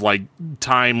sort of like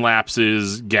time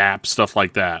lapses, gaps, stuff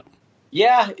like that?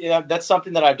 Yeah, that's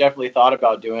something that I've definitely thought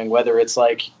about doing, whether it's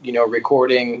like, you know,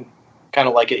 recording kind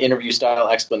of like an interview style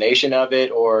explanation of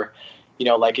it, or, you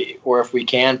know, like, or if we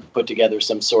can put together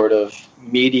some sort of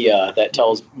media that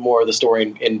tells more of the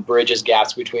story and bridges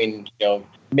gaps between, you know,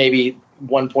 maybe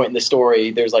one point in the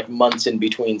story, there's like months in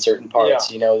between certain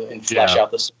parts, you know, and flesh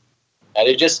out the story. And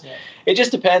it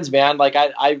just depends, man. Like,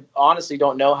 I honestly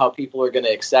don't know how people are going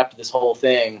to accept this whole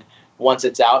thing once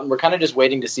it's out. And we're kind of just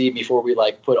waiting to see before we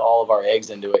like put all of our eggs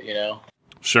into it, you know?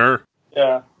 Sure.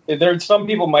 Yeah. Some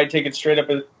people might take it straight up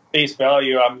at face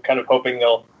value. I'm kind of hoping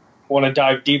they'll want to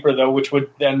dive deeper, though, which would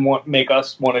then make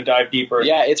us want to dive deeper.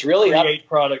 Yeah, it's really create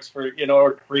products for, you know,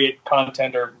 or create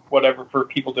content or whatever for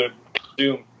people to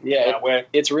consume. Yeah, that way.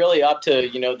 It's really up to,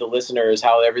 you know, the listeners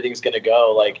how everything's going to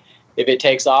go. Like, if it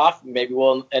takes off, maybe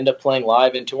we'll end up playing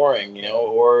live and touring, you know,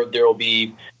 or there will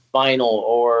be vinyl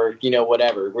or, you know,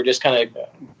 whatever. We're just kind of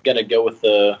going to go with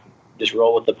just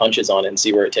roll with the punches on it and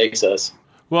see where it takes us.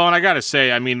 Well, and I got to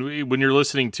say, I mean, when you're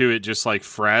listening to it just like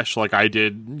fresh, like I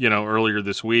did, you know, earlier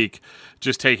this week,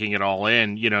 just taking it all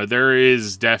in, you know, there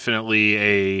is definitely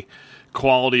a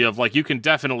quality of, like, you can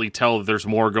definitely tell that there's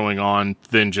more going on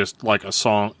than just like a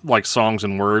song, like songs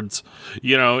and words,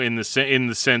 you know, in the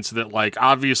sense that, like,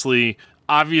 obviously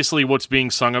what's being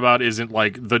sung about isn't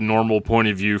like the normal point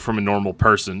of view from a normal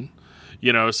person,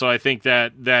 you know. So I think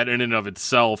that in and of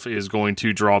itself is going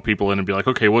to draw people in and be like,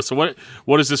 okay,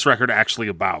 what is this record actually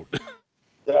about?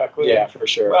 Exactly. Yeah, for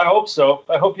sure. I hope so.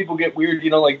 I hope people get weird, you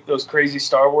know, like those crazy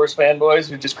Star Wars fanboys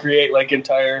who just create like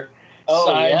entire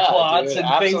side plots and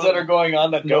things that are going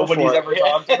on that nobody's ever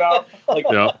talked about. Like,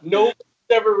 nobody's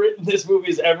ever written this movie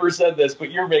has ever said this,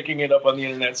 but you're making it up on the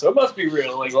internet, so it must be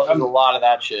real. Like, there's a lot of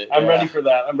that shit. I'm ready for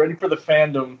that. I'm ready for the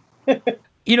fandom.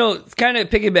 You know, kind of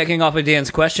piggybacking off of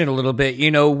Dan's question a little bit, you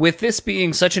know, with this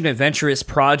being such an adventurous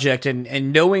project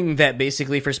and knowing that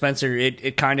basically for Spencer,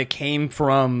 it kind of came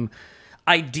from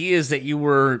ideas that you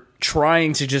were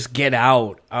trying to just get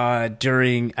out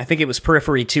during, I think it was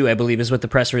Periphery 2, I believe is what the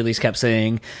press release kept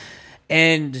saying.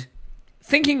 And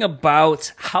thinking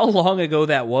about how long ago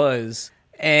that was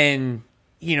and,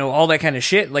 you know, all that kind of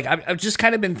shit, like, I've just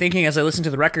kind of been thinking as I listened to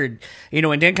the record, you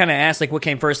know, and Dan kind of asked, like, what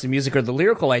came first, the music or the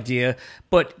lyrical idea?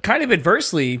 But kind of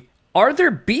adversely, are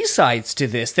there B-sides to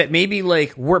this that maybe,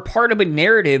 like, were part of a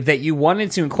narrative that you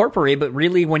wanted to incorporate, but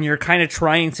really when you're kind of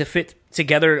trying to fit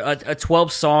together a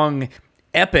 12-song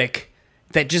epic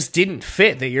that just didn't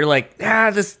fit, that you're like,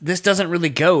 this doesn't really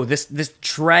go. This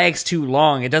drags too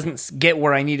long. It doesn't get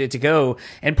where I need it to go,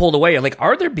 and pulled away. Like,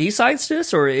 are there B-sides to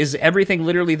this, or is everything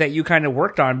literally that you kind of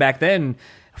worked on back then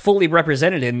fully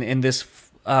represented in this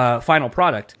final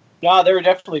product? No, there were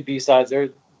definitely B-sides. There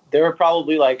were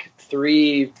probably like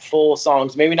 3 full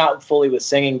songs, maybe not fully with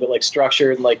singing, but like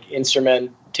structured, like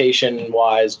instrumentation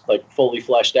wise, like fully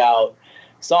fleshed out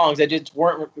songs that just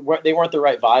weren't the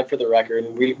right vibe for the record.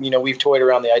 And we've toyed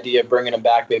around the idea of bringing them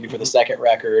back maybe for the second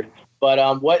record.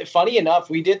 But funny enough,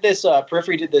 we did this,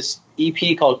 Periphery did this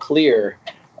EP called Clear.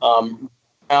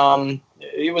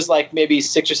 It was like maybe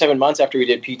 6 or 7 months after we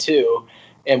did P2.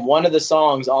 And one of the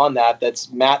songs on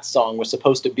that's Matt's song, was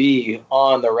supposed to be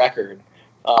on the record.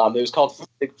 It was called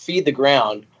Feed the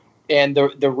Ground. And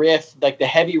the riff, like the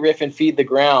heavy riff in Feed the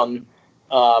Ground,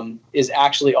 is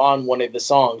actually on one of the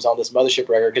songs on this Mothership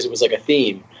record, because it was like a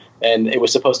theme, and it was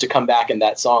supposed to come back in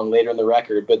that song later in the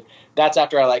record. But that's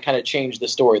after I like kind of changed the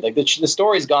story. Like the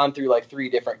story's gone through like 3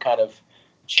 different kind of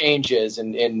changes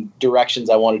and directions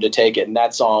I wanted to take it, and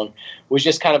that song was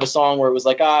just kind of a song where it was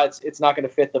like, it's not going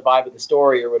to fit the vibe of the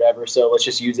story or whatever, so let's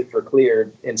just use it for Clear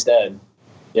instead.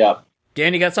 Yeah.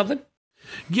 Dan, you got something?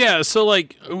 Yeah, so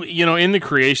like, you know, in the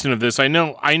creation of this, I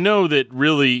know that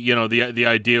really, you know, the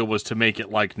idea was to make it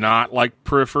like not like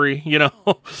Periphery, you know,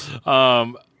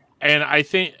 and I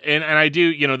think, and I do,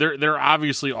 you know, there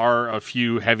obviously are a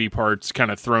few heavy parts kind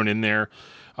of thrown in there,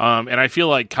 and I feel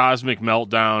like Cosmic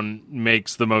Meltdown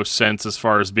makes the most sense as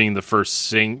far as being the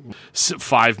first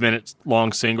 5 minutes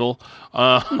long single,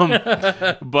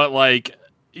 but like,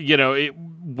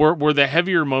 were the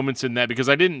heavier moments in that, because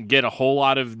I didn't get a whole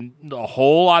lot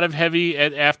of heavy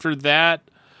after that.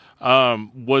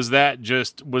 Was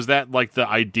that like the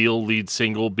ideal lead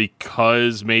single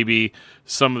because maybe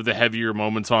some of the heavier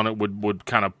moments on it would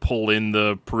kind of pull in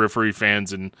the Periphery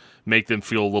fans and make them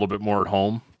feel a little bit more at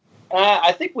home?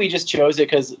 I think we just chose it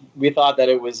because we thought that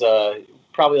it was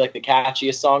probably like the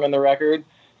catchiest song on the record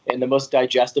and the most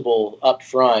digestible up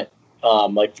front.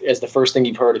 Like as the first thing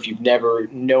you've heard if you've never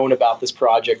known about this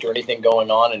project or anything going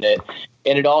on in it.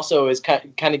 And it also is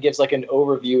kind of gives like an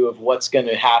overview of what's going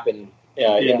to happen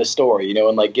in the story,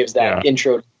 and like gives that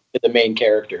intro to the main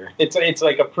character. It's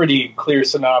like a pretty clear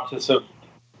synopsis of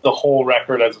the whole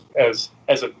record as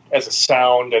a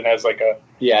sound and as like a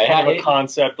kind of a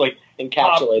concept, like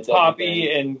encapsulates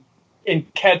poppy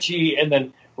and catchy, and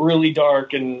then really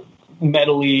dark and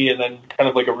metally, and then kind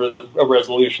of like a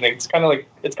resolution. It's kind of like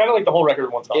the whole record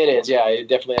at one time. It is, yeah. It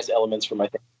definitely has elements from my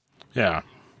thing. Yeah,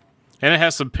 and it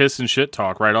has some piss and shit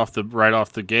talk right off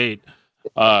the gate.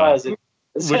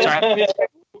 Which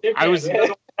I was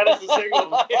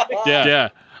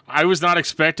I was not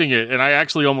expecting it, and I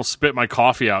actually almost spit my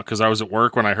coffee out because I was at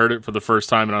work when I heard it for the first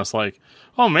time, and I was like,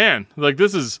 "Oh man, like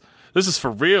this is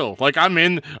for real. Like I'm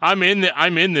in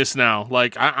this now.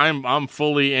 Like I'm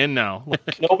fully in now."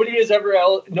 Nobody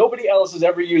else has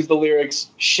ever used the lyrics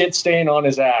 "shit stain on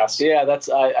his ass." Yeah, that's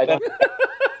I don't.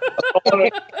 One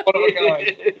of a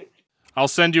kind. I'll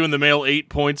send you in the mail 8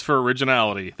 points for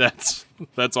originality. That's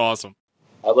awesome.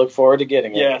 I look forward to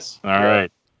getting it. Yes. All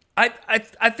right.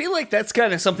 I feel like that's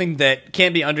kind of something that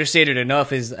can't be understated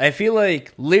enough. Is I feel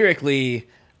like lyrically,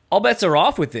 all bets are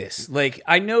off with this. Like,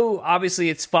 I know obviously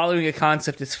it's following a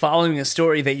concept, it's following a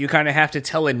story that you kind of have to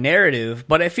tell a narrative,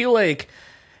 but I feel like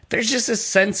there's just a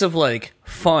sense of like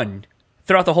fun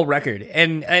throughout the whole record.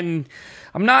 And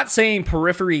I'm not saying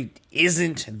Periphery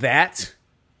isn't that.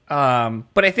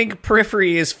 But I think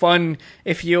Periphery is fun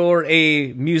if you're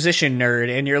a musician nerd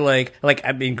and you're like,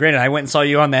 I mean, granted, I went and saw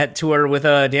you on that tour with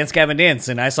Dance Gavin Dance,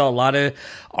 and I saw a lot of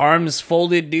arms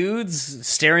folded dudes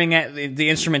staring at the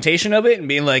instrumentation of it and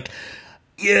being like,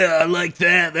 yeah, I like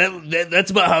that.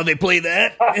 That's about how they play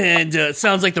that, and it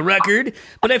sounds like the record.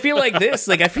 But I feel like this,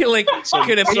 like I feel like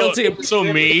could appeal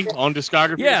to me on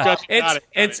Discography. Yeah,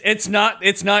 it's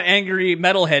not angry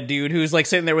metalhead dude who's like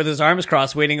sitting there with his arms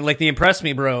crossed, waiting like the impress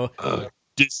me, bro.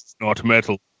 This is not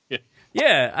metal.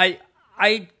 Yeah,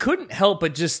 I couldn't help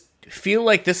but just feel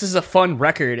like this is a fun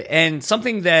record and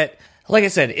something that. Like I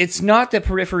said, it's not that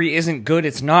Periphery isn't good,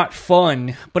 it's not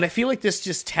fun, but I feel like this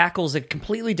just tackles a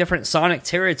completely different sonic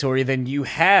territory than you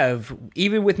have,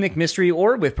 even with Nick Mystery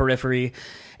or with Periphery,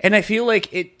 and I feel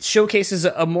like it showcases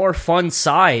a more fun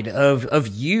side of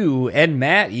you and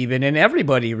Matt even, and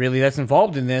everybody really that's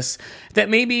involved in this, that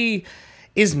maybe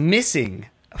is missing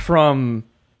from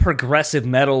progressive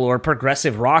metal or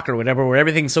progressive rock or whatever, where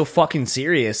everything's so fucking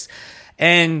serious,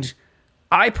 and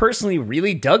I personally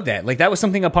really dug that. Like, that was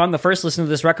something upon the first listen to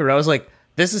this record, I was like,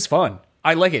 this is fun.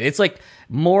 I like it. It's like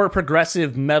more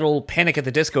progressive metal Panic at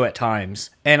the Disco at times.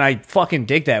 And I fucking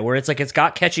dig that, where it's like, it's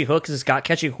got catchy hooks, it's got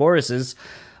catchy choruses,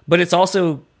 but it's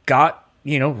also got,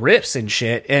 riffs and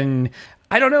shit. And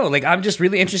I don't know, like, I'm just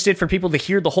really interested for people to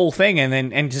hear the whole thing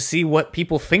and to see what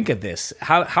people think of this.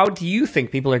 How do you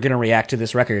think people are going to react to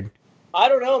this record? I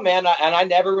don't know, man. And I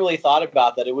never really thought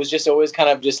about that. It was just always kind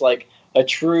of just like a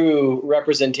true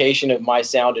representation of my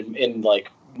sound and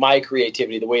like my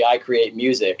creativity, the way I create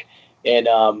music. And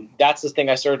that's the thing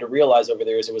I started to realize over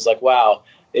there is it was like, wow,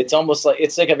 it's almost like,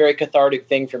 it's like a very cathartic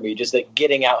thing for me, just like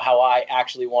getting out how I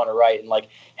actually want to write and like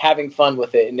having fun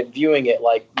with it and viewing it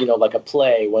like, like a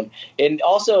play and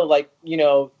also like,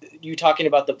 you talking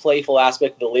about the playful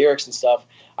aspect of the lyrics and stuff.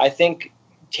 I think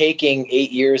taking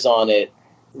 8 years on it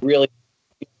really,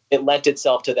 it lent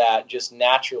itself to that just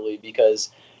naturally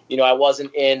because, I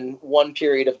wasn't in one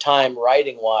period of time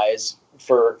writing wise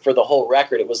for the whole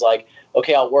record. It was like,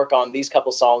 okay, I'll work on these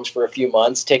couple songs for a few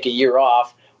months, take a year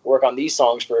off, work on these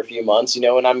songs for a few months, and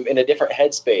I'm in a different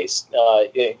headspace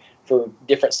for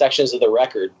different sections of the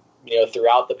record,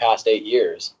 throughout the past 8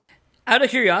 years. Out of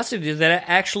curiosity, did that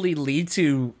actually lead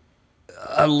to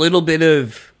a little bit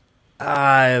of,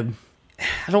 I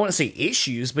don't want to say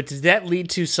issues, but did that lead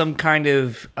to some kind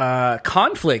of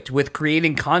conflict with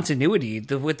creating continuity,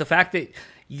 with the fact that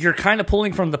you're kind of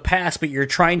pulling from the past, but you're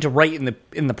trying to write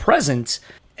in the present?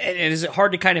 And is it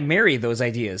hard to kind of marry those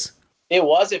ideas? It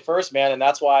was at first, man, and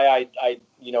that's why I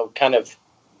kind of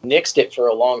nixed it for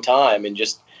a long time, and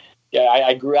just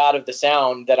I grew out of the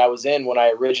sound that I was in when I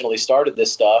originally started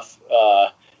this stuff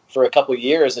for a couple of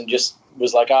years, and just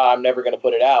was like, I'm never going to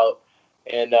put it out,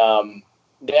 and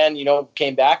then,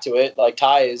 came back to it. Like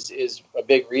Ty is a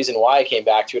big reason why I came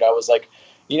back to it. I was like,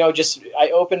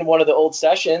 I opened one of the old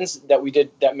sessions that we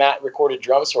did, that Matt recorded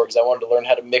drums for, because I wanted to learn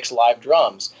how to mix live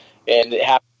drums. And it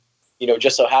happened,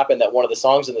 just so happened that one of the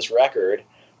songs in this record,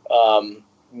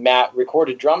 Matt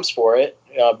recorded drums for it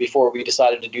before we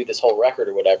decided to do this whole record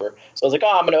or whatever. So I was like,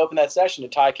 I'm going to open that session.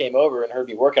 And Ty came over and heard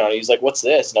me working on it. He's like, what's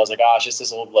this? And I was like, it's just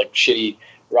this old like shitty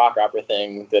rock opera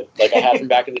thing that like I had from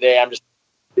back in the day.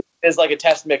 It's like a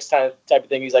test mix type of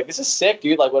thing. He's like, this is sick,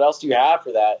 dude. Like, what else do you have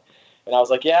for that? And I was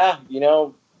like, yeah,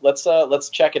 let's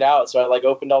check it out. So I like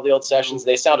opened all the old sessions.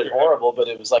 They sounded horrible, but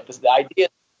it was like the ideas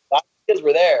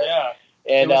were there. Yeah.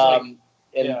 And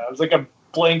it was like a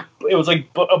blank. It was like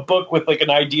a book with like an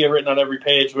idea written on every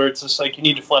page, where it's just like you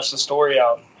need to flesh the story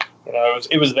out.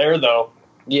 It was there though.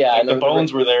 Yeah, like, and the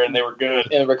bones were there, and they were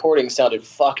good. And the recording sounded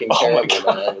fucking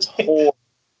terrible. Man. It was horrible.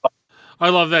 I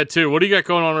love that too. What do you got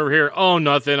going on over here? Oh,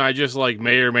 nothing. I just like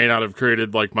may or may not have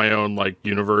created like my own like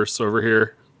universe over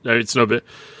here. It's no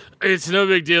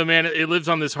big deal, man. It lives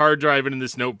on this hard drive and in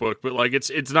this notebook, but like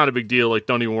it's not a big deal. Like,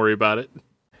 don't even worry about it.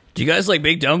 Do you guys like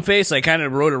Big Dumb Face? I kind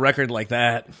of wrote a record like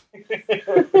that.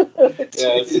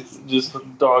 It's just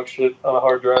dog shit on a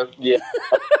hard drive. Yeah.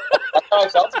 That's how I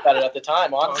felt about it at the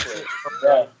time, honestly.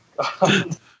 Yeah.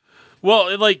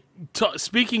 Well, like,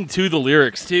 speaking to the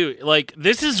lyrics, too, like,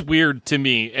 this is weird to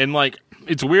me, and, like,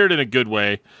 it's weird in a good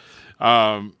way.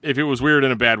 If it was weird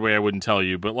in a bad way, I wouldn't tell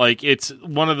you, but, like, it's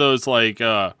one of those, like,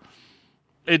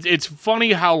 it's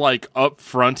funny how, like,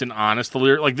 upfront and honest the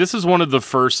lyric, like, this is one of the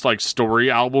first, like, story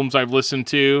albums I've listened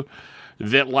to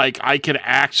that, like, I could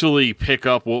actually pick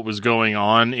up what was going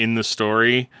on in the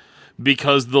story,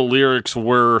 because the lyrics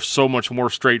were so much more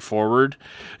straightforward.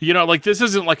 Like, this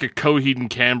isn't like a Coheed and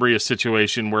Cambria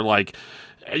situation where like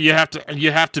you have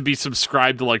to be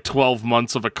subscribed to like 12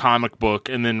 months of a comic book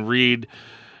and then read,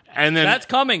 and then that's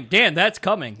coming, Dan. That's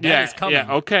coming. That is coming.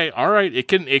 Yeah. Okay. All right. It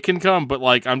can come, but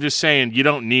like I'm just saying, you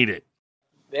don't need it.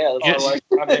 Yeah.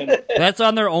 That's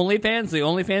on their OnlyFans. The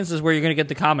OnlyFans is where you're gonna get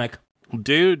the comic,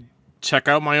 dude. Check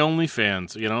out my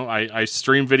OnlyFans. I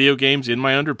stream video games in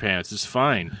my underpants. It's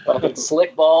fine.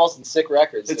 Slick balls and sick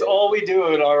records. It's all we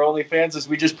do in our OnlyFans is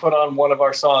we just put on one of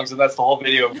our songs, and that's the whole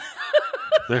video.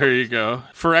 There you go.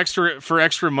 For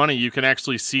extra money, you can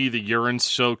actually see the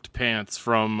urine-soaked pants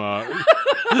from...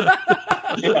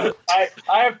 Yeah, I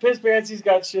have piss pants. He's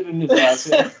got shit in his ass.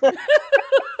 Yeah.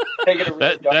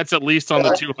 That's at least on the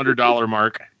 $200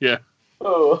 mark. Yeah.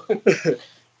 Oh.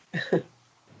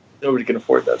 Nobody can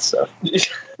afford that stuff.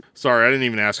 Sorry, I didn't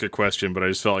even ask a question, but I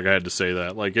just felt like I had to say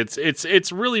that. Like,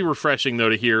 it's really refreshing though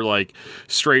to hear like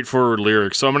straightforward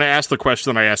lyrics. So I'm going to ask the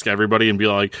question that I ask everybody and be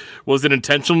like, was it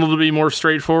intentional to be more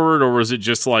straightforward, or was it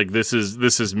just like this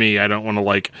is me? I don't want to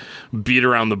like beat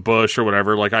around the bush or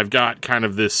whatever. Like, I've got kind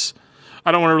of this.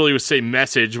 I don't want to really say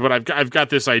message, but I've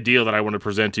got this idea that I want to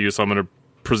present to you, so I'm going to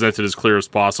present it as clear as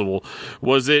possible.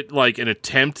 Was it like an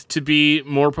attempt to be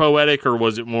more poetic, or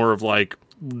was it more of like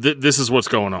this is what's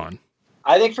going on?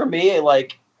 I think for me,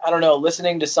 like, I don't know,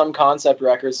 listening to some concept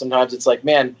records, sometimes it's like,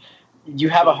 man, you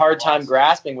have a hard time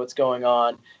grasping what's going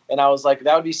on. And I was like,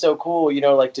 that would be so cool,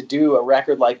 like to do a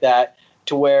record like that,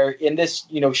 to where in this,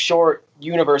 short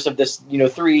universe of this,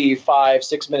 3, 5,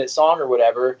 6 minute song or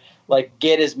whatever, like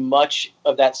get as much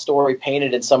of that story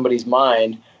painted in somebody's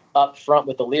mind up front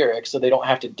with the lyrics, so they don't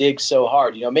have to dig so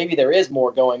hard. Maybe there is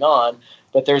more going on,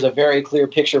 but there's a very clear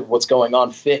picture of what's going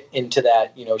on fit into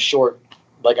that, short,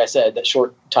 like I said, that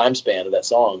short time span of that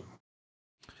song.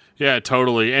 Yeah,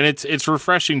 totally. And it's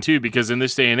refreshing too, because in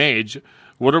this day and age,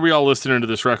 what are we all listening to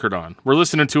this record on? We're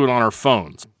listening to it on our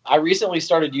phones. I recently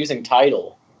started using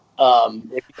Tidal.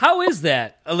 How is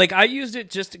that? Like, I used it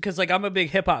just because like I'm a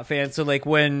big hip hop fan, so like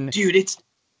when dude,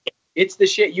 it's the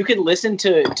shit. You can listen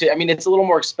to I mean, it's a little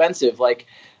more expensive. Like,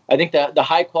 I think the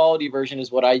high quality version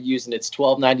is what I use, and it's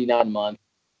 $12.99 a month.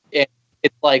 And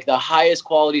it's like the highest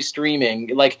quality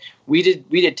streaming. Like, we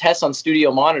did tests on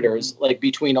studio monitors, like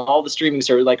between all the streaming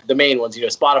services, like the main ones,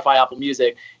 Spotify, Apple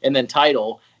Music, and then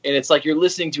Tidal. And it's like you're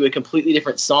listening to a completely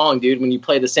different song, dude, when you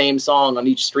play the same song on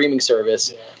each streaming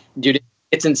service. Yeah. Dude,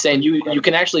 it's insane. You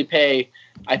can actually pay,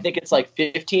 I think it's like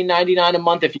 $15.99 a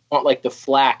month if you want like the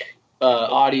FLAC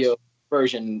audio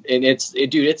version. And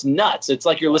it's nuts. It's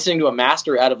like you're listening to a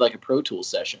master out of like a Pro Tools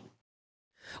session.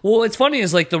 Well, it's funny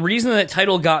is like the reason that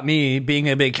Tidal got me, being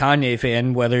a big Kanye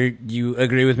fan, whether you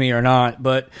agree with me or not,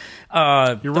 but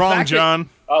you're wrong, John.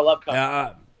 I love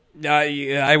Kanye.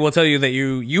 I will tell you that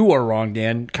you are wrong,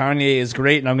 Dan. Kanye is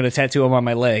great, and I'm going to tattoo him on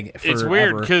my leg forever. It's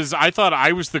weird because I thought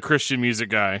I was the Christian music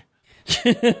guy.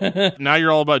 Now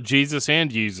you're all about Jesus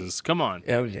and Jesus. Come on.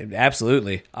 Yeah,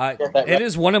 absolutely. It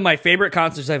is one of my favorite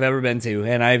concerts I've ever been to,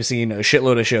 and I've seen a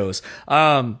shitload of shows.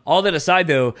 All that aside,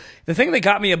 though, the thing that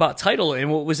got me about Tidal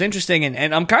and what was interesting,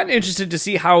 and I'm kind of interested to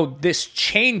see how this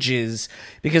changes,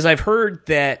 because I've heard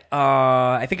that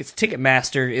I think it's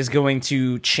Ticketmaster is going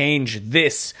to change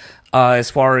this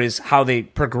as far as how they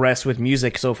progress with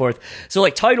music and so forth. So,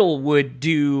 like, Tidal would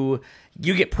do...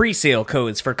 You get pre-sale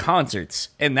codes for concerts,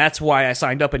 and that's why I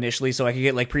signed up initially, so I could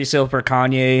get like pre-sale for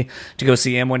Kanye to go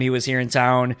see him when he was here in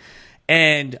town.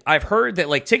 And I've heard that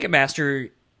like Ticketmaster,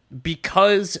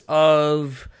 because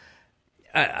of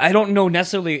I don't know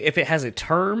necessarily if it has a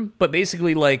term, but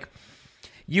basically like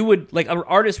you would like an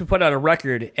artist would put out a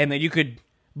record, and then you could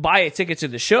buy a ticket to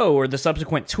the show or the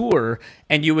subsequent tour,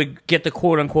 and you would get the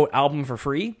quote-unquote album for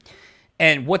free.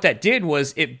 And what that did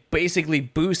was it basically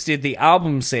boosted the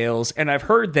album sales. And I've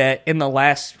heard that in the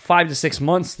last 5 to 6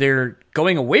 months, they're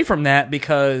going away from that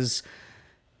because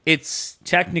it's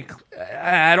technically,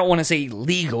 I don't want to say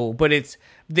legal, but it's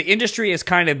the industry has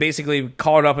kind of basically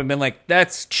caught up and been like,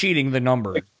 that's cheating the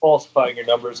number. Like falsifying your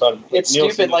numbers on It's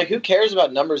Nielsen. stupid. Like, who cares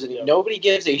about numbers? And nobody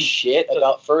gives a shit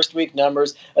about first week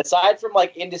numbers aside from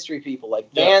like industry people,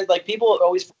 like fans, like people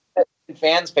always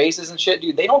fans' faces and shit,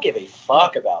 dude. They don't give a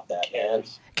fuck about that, man.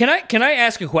 Can I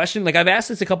ask a question? Like I've asked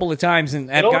this a couple of times, and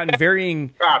I've gotten varying.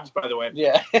 Trapped, by the way.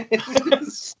 Yeah.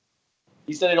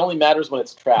 He said it only matters when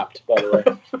it's trapped, by the way.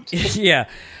 Yeah.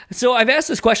 So I've asked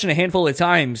this question a handful of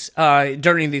times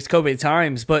during these COVID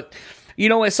times, but you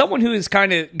know, as someone who has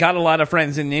kind of got a lot of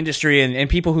friends in the industry and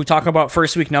people who talk about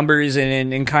first week numbers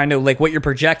and kind of like what you're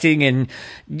projecting and,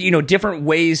 you know, different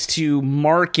ways to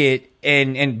market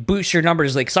and boost your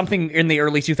numbers, like something in the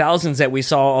early 2000s that we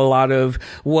saw a lot of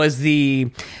was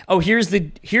the here's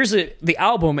the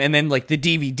album and then like the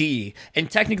DVD, and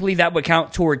technically that would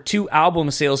count toward 2 album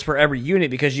sales for every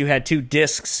unit because you had 2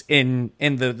 discs in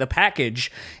the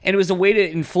package, and it was a way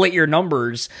to inflate your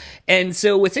numbers. And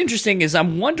so what's interesting is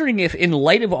I'm wondering if in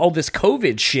light of all this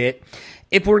COVID shit,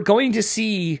 if we're going to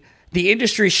see the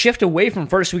industry shift away from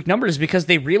first week numbers because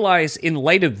they realize in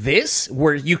light of this,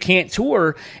 where you can't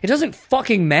tour, it doesn't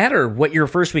fucking matter what your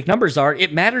first week numbers are.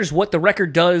 It matters what the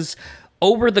record does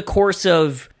over the course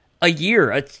of a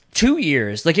year, 2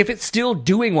 years. Like if it's still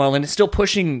doing well and it's still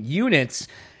pushing units,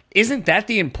 isn't that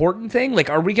the important thing? Like,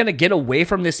 are we going to get away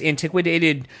from this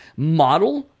antiquated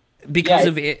model because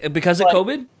of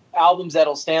COVID? Albums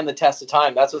that'll stand the test of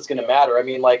time. That's what's going to matter. I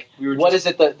mean, like, what is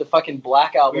it? The fucking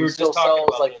Black Album still sells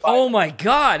like 5. Oh my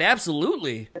god,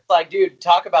 absolutely. It's like, dude,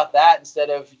 talk about that instead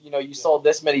of, you know, you sold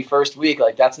this many first week.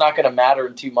 Like, that's not going to matter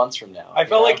in 2 months from now. I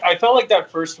felt like that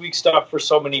first week stuff for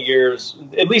so many years,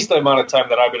 at least the amount of time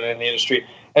that I've been in the industry,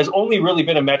 has only really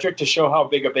been a metric to show how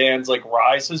big a band's like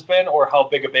rise has been, or how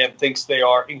big a band thinks they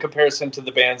are in comparison to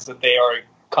the bands that they are in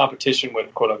competition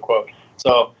with, quote unquote.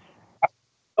 So,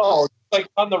 like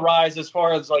on the rise as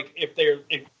far as like if they're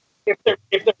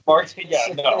marketing,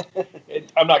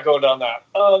 I'm not going down that.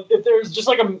 If there's just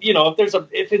like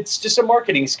if it's just a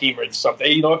marketing scheme or something,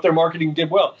 you know, if their marketing did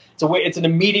well, it's an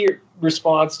immediate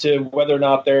response to whether or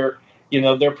not their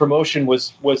promotion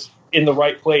was in the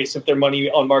right place, if their money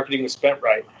on marketing was spent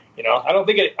right. You know, I don't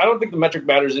think the metric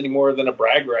matters any more than a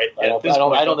brag right. I don't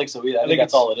think so either. I think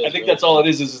that's all it is. I think that's all it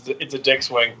is it's a dick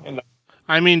swing.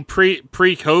 I mean,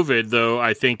 pre-COVID, though,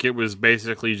 I think it was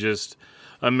basically just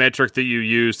a metric that you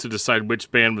used to decide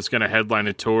which band was going to headline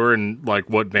a tour and like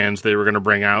what bands they were going to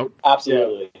bring out.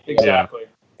 Absolutely, exactly.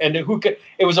 Yeah. And it was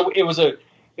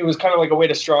kind of like a way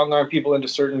to strong arm people into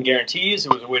certain guarantees.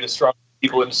 It was a way to strong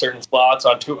people into certain slots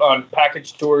on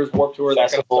package tours, Warped Tour,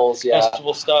 festivals,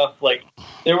 festival stuff. Like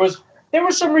there was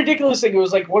some ridiculous thing. It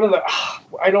was like one of the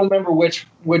I don't remember which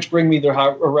Bring Me the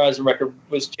Horizon record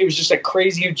was. It was just a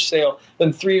crazy huge sale.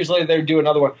 Then 3 years later they would do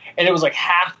another one, and it was like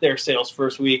half their sales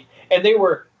first week, and they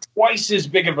were twice as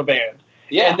big of a band.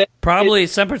 Yeah, and then probably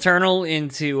Sempiternal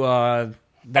into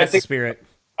That's the Spirit.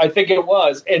 I think it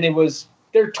was, and it was.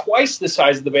 They're twice the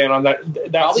size of the band on that. That's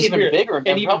probably even bigger,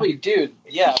 and probably, dude.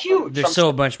 Yeah, huge. They're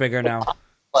so much bigger now.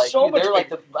 Like, so much they're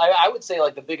like I would say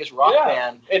like the biggest rock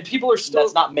band, and people are still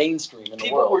that's not mainstream in the world.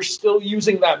 People were still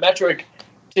using that metric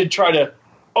to try to,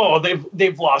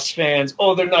 they've lost fans.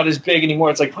 Oh, they're not as big anymore.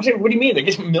 It's like, what do you mean? They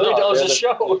get $1 million a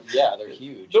show. Yeah, they're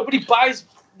huge. Nobody buys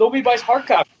hard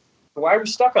copy. Why are we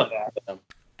stuck on that?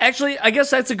 Actually, I guess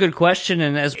that's a good question.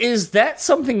 And is that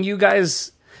something you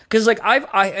guys? Because like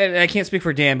I can't speak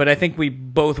for Dan, but I think we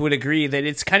both would agree that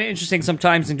it's kind of interesting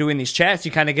sometimes in doing these chats.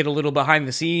 You kind of get a little behind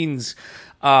the scenes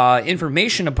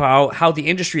information about how the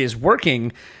industry is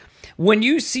working. When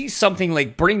you see something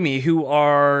like Bring Me, who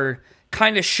are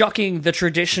kind of shucking the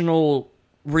traditional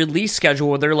release schedule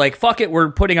where they're like, fuck it,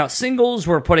 we're putting out singles,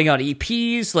 we're putting out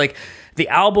EPs, like the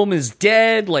album is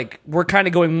dead, like we're kind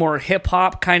of going more hip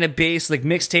hop kind of based, like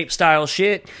mixtape style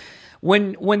shit.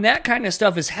 When that kind of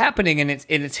stuff is happening and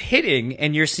it's hitting,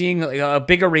 and you're seeing like a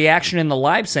bigger reaction in the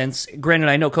live sense. Granted,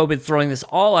 I know COVID throwing this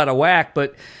all out of whack,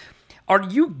 but are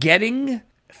you getting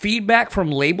feedback from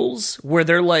labels where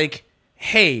they're like,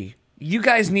 "Hey, you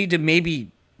guys need to maybe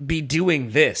be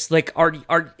doing this"? Like,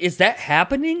 is that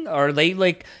happening? Are they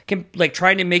like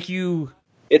trying to make you?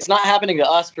 It's not happening to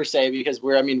us per se, because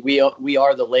we are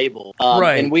the label,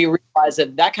 right? And we realize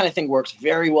that kind of thing works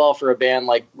very well for a band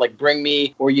like Bring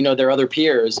Me, or their other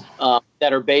peers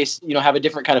that are based, have a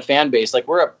different kind of fan base. Like,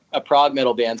 we're a prog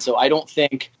metal band, so I don't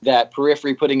think that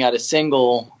Periphery putting out a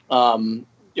single,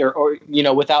 or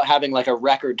without having like a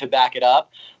record to back it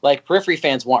up, like Periphery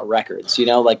fans want records,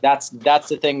 like that's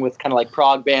the thing with kind of like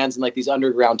prog bands and like these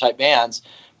underground type bands.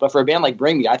 But for a band like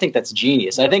Bring Me, I think that's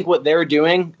genius. I think what they're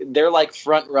doing, they're like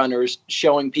front runners,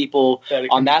 showing people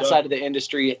on that side of the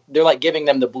industry. They're like giving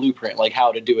them the blueprint, like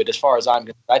how to do it. As far as I'm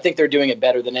concerned, I think they're doing it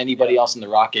better than anybody else in the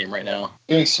rock game right now.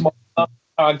 Doing small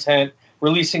content,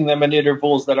 releasing them in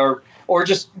intervals that are, or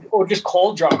just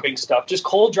cold dropping stuff. Just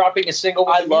cold dropping a single.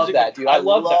 With I love music. that, dude. I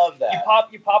love that. that.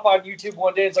 You pop on YouTube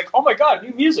one day, it's like, oh my god,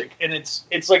 new music, and it's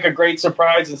like a great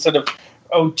surprise instead of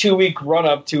 2-week run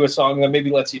up to a song that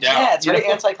maybe lets you down. Yeah, it's very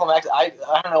anticlimactic. I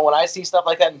don't know, when I see stuff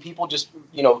like that and people just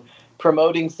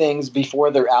promoting things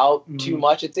before they're out too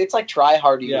much, it's like try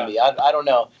hardy to me. I don't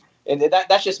know. And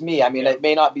that's just me. I mean, it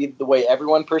may not be the way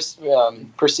everyone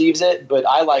perceives it, but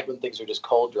I like when things are just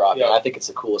cold dropping. I think it's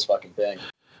the coolest fucking thing.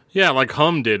 Yeah, like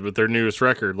Hum did with their newest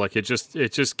record. Like it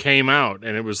just came out,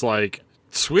 and it was like,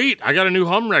 sweet, I got a new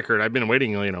Hum record. I've been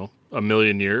waiting, a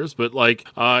million years, but like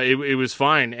it was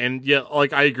fine. And yeah,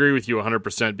 like I agree with you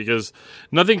 100%, because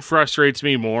nothing frustrates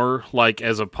me more, like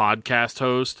as a podcast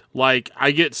host. Like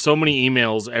I get so many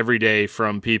emails every day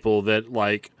from people that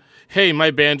like, hey,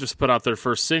 my band just put out their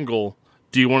first single,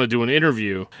 do you want to do an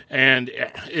interview? And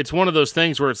it's one of those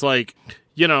things where it's like,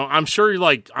 I'm sure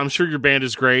your band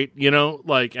is great,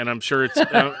 like, and I'm sure it's,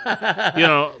 like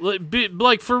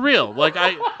for real, like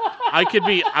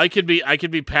I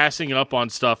could be passing up on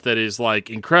stuff that is like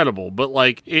incredible, but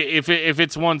like if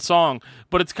it's one song,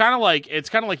 but it's kind of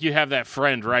like you have that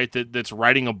friend, right? That's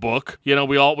writing a book. We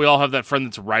all have that friend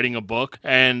that's writing a book,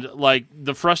 and like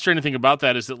the frustrating thing about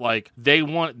that is that like they've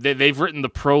written the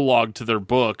prologue to their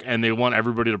book, and they want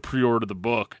everybody to pre-order the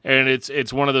book, and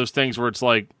it's one of those things where it's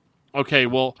like, okay,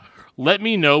 well, let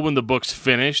me know when the book's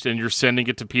finished and you're sending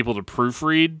it to people to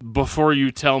proofread before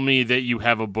you tell me that you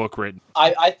have a book written.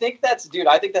 I think that's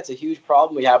a huge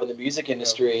problem we have in the music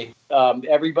industry.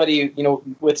 Everybody,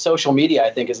 with social media,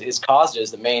 I think is caused it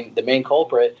as the main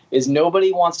culprit. Is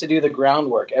nobody wants to do the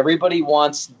groundwork. Everybody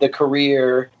wants the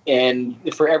career and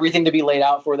for everything to be laid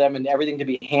out for them and everything to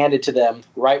be handed to them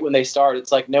right when they start.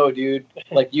 It's like, no, dude,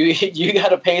 like you got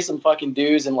to pay some fucking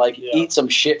dues and like eat some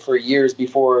shit for years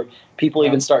before people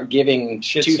even start giving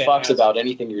two fucks about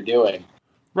anything you're doing.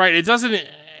 Right. It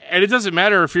doesn't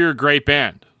matter if you're a great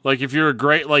band. Like if you're a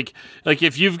great, like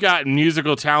if you've got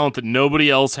musical talent that nobody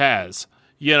else has,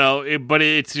 but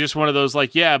it's just one of those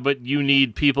like, yeah, but you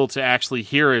need people to actually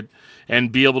hear it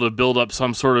and be able to build up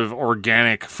some sort of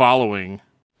organic following.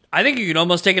 I think you could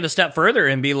almost take it a step further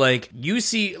and be like, you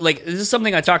see, like, this is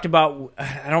something I talked about.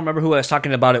 I don't remember who I was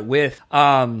talking about it with.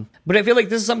 But I feel like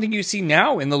this is something you see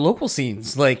now in the local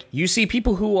scenes. Like, you see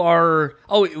people who are,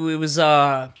 it was,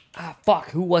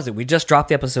 who was it? We just dropped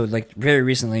the episode, like, very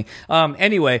recently.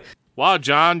 Anyway. Wow,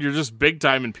 John, you're just big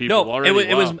timing people already.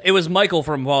 It was Michael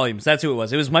from Volumes. That's who it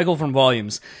was. It was Michael from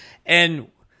Volumes. And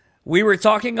we were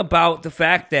talking about the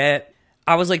fact that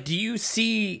I was like, do you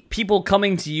see people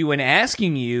coming to you and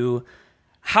asking you,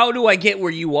 how do I get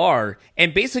where you are?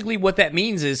 And basically what that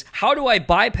means is, how do I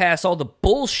bypass all the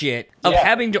bullshit of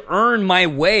having to earn my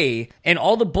way and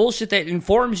all the bullshit that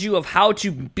informs you of how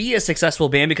to be a successful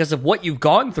band because of what you've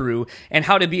gone through and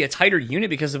how to be a tighter unit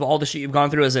because of all the shit you've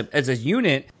gone through as a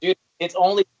unit? Dude, it's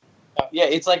only,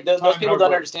 it's like most people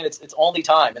don't understand. It's only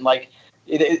time. And like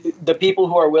the people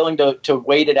who are willing to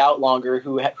wait it out longer,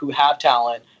 who have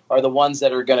talent, are the ones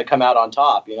that are going to come out on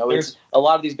top. It's a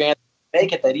lot of these bands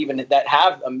make it that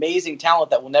have amazing talent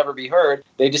that will never be heard.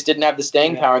 They just didn't have the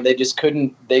staying power, and they just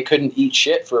couldn't eat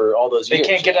shit for all those years. They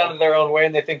can't get out of their own way,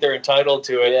 and they think they're entitled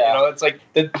to it. Yeah. It's like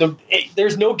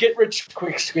there's no get rich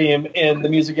quick scheme in the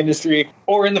music industry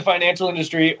or in the financial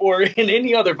industry or in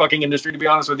any other fucking industry, to be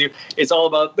honest with you. It's all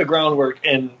about the groundwork,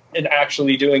 and and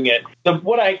actually doing it.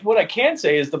 What I can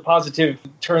say is the positive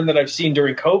turn that I've seen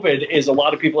during COVID is a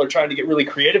lot of people are trying to get really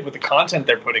creative with the content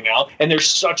they're putting out, and there's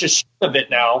such a shit of it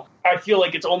now. I feel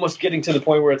like it's almost getting to the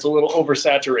point where it's a little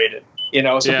oversaturated,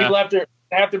 so people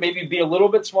have to maybe be a little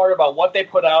bit smarter about what they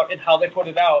put out and how they put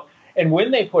it out and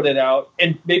when they put it out,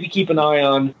 and maybe keep an eye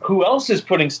on who else is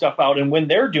putting stuff out and when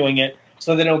they're doing it,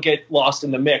 so they don't get lost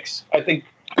in the mix. I think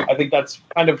that's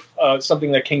kind of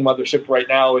something that King Mothership right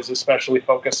now is especially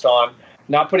focused on.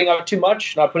 Not putting out too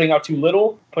much, not putting out too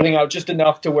little, putting out just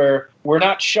enough to where we're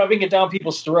not shoving it down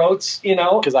people's throats,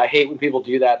 Because I hate when people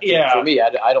do that. Yeah. For me,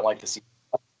 I don't like to see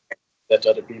that to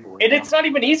other people. And it's not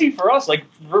even easy for us. Like,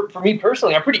 for me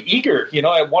personally, I'm pretty eager.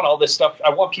 I want all this stuff. I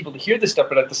want people to hear this stuff,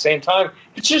 but at the same time,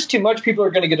 if it's just too much, people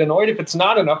are going to get annoyed. If it's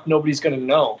not enough, nobody's going to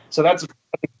know. So that's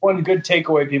one good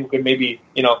takeaway people could maybe,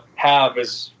 have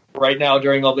is right now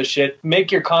during all this shit,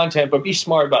 make your content, but be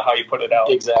smart about how you put it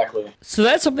out. Exactly. So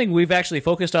that's something we've actually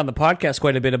focused on the podcast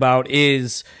quite a bit about.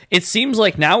 Is it seems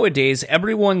like nowadays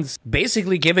everyone's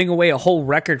basically giving away a whole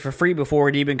record for free before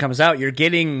it even comes out. You're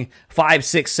getting 5,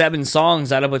 6, 7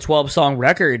 songs out of a 12-song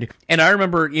record. And I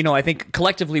remember, I think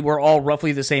collectively we're all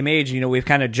roughly the same age. We've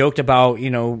kind of joked about,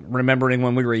 remembering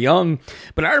when we were young.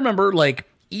 But I remember, like,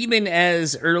 even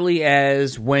as early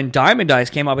as when Diamond Eyes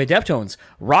came out by Deftones,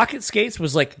 Rocket Skates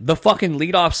was like the fucking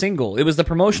lead-off single. It was the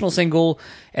promotional single,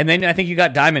 and then I think you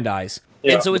got Diamond Eyes.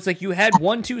 Yeah. And so it's like you had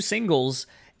 1-2 singles,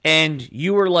 and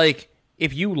you were like,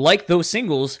 if you like those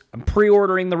singles, I'm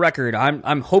pre-ordering the record.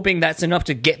 I'm hoping that's enough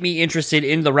to get me interested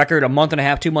in the record a month and a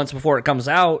half, 2 months before it comes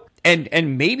out,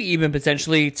 and maybe even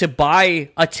potentially to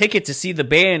buy a ticket to see the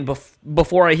band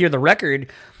before I hear the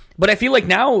record. But I feel like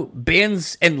now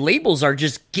bands and labels are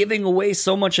just giving away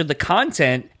so much of the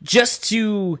content just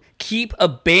to keep a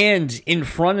band in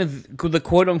front of the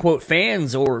quote-unquote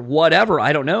fans or whatever.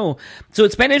 I don't know. So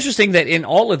it's been interesting that in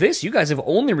all of this, you guys have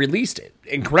only released,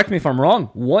 and correct me if I'm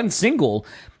wrong, 1 single,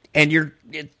 and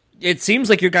it seems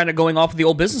like you're kind of going off of the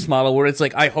old business model where it's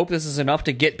like, I hope this is enough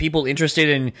to get people interested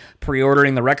in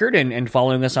pre-ordering the record and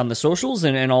following us on the socials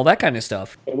and all that kind of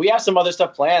stuff. We have some other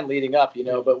stuff planned leading up,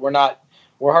 but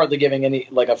we're hardly giving any,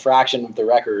 like, a fraction of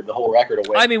the whole record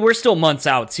away. I mean, we're still months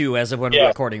out, too, as of when we're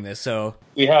recording this, so.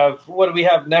 What do we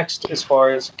have next as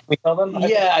far as, can we tell them?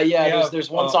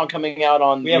 There's one song coming out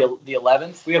on the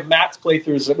 11th. We have Matt's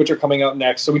playthroughs, which are coming out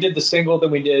next. So we did the single, then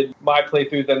we did my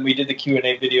playthrough, then we did the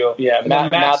Q&A video. Yeah,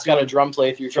 Matt's got a drum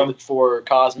playthrough for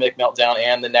Cosmic Meltdown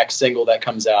and the next single that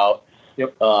comes out.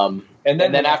 Yep. And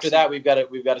then after that, we've got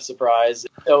a surprise.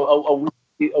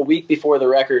 A week before the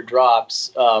record drops,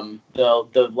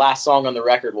 the last song on the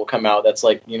record will come out. That's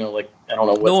like, I don't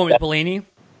know what. The one with Bellini?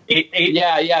 Eight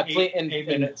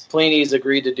minutes. Plini's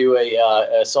agreed to do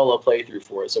a solo playthrough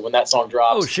for it. So when that song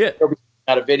drops, there'll be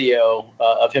a video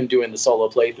of him doing the solo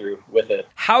playthrough with it.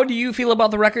 How do you feel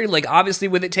about the record? Like, obviously,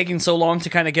 with it taking so long to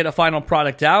kind of get a final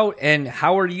product out, and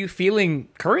how are you feeling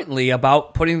currently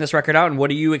about putting this record out? And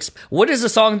what is the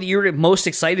song that you're most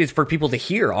excited for people to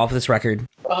hear off this record?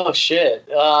 Oh shit!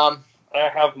 I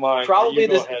have mine. Probably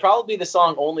the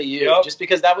song "Only You," just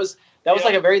because that was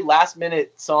like a very last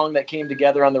minute song that came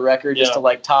together on the record just to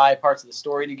like tie parts of the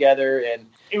story together. And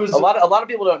it was a lot of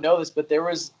people don't know this, but there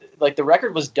was like the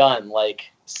record was done like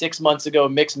 6 months ago,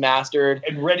 mixed, mastered,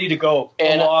 and ready to go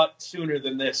a lot sooner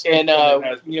than this. And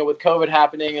with COVID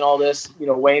happening and all this,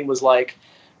 Wayne was like,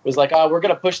 oh, we're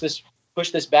gonna push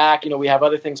this back. We have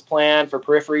other things planned for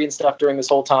Periphery and stuff during this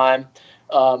whole time.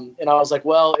 And I was like,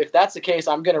 well, if that's the case,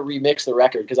 I'm going to remix the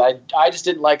record because I just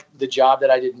didn't like the job that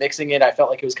I did mixing it. I felt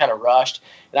like it was kind of rushed,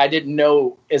 and I didn't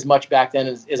know as much back then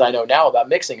as I know now about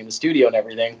mixing in the studio and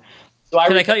everything. So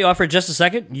Can I cut you off for just a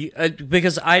second?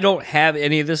 Because I don't have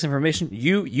any of this information.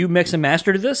 You mix and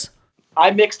mastered this?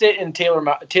 I mixed it, and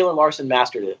Taylor Larson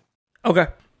mastered it. Okay.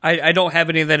 I don't have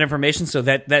any of that information, so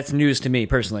that's news to me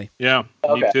personally. Yeah,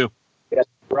 me too. Yeah,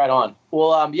 right on.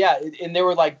 Well, and there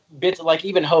were like bits, like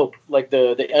even Hope, like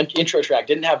the intro track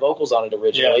didn't have vocals on it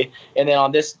originally, and then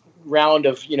on this round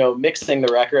of mixing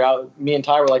the record, me and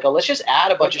Ty were like, oh, let's just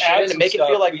add a bunch of shit in and make it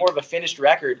feel like more of a finished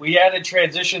record. We added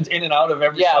transitions in and out of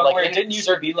every song. Like it didn't used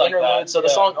to be like that. So the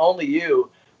song "Only You"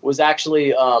 was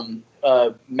actually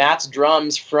Matt's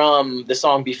drums from the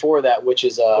song before that, which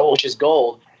is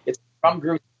Gold. It's a drum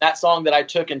group. That song that I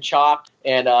took and chopped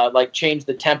and like changed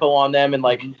the tempo on them and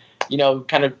like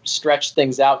kind of stretched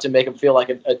things out to make them feel like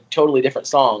a totally different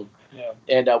song. Yeah.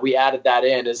 And we added that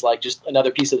in as like just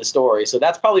another piece of the story. So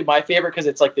that's probably my favorite because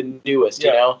it's like the newest,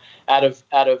 out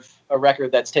of a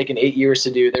record that's taken 8 years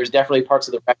to do. There's definitely parts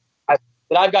of the record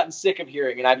that I've gotten sick of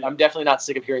hearing, and I'm definitely not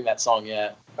sick of hearing that song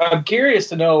yet. I'm curious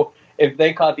to know if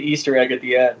they caught the Easter egg at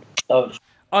the end of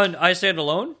On I Stand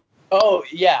Alone. Oh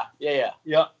yeah. Yeah,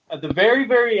 at the very,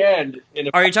 very end.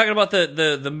 Are you talking about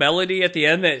the melody at the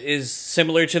end that is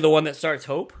similar to the one that starts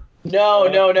Hope?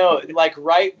 No. Like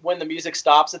right when the music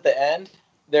stops at the end,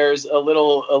 there's a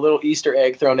little Easter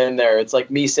egg thrown in there. It's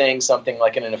like me saying something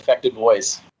like in an affected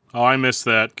voice. Oh, I missed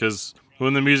that because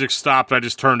when the music stopped, I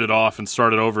just turned it off and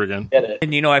started over again. Get it?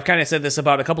 And I've kind of said this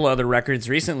about a couple of other records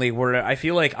recently, where I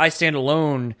feel like I Stand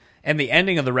Alone and the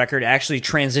ending of the record actually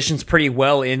transitions pretty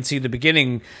well into the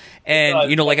beginning.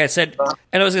 And, like I said,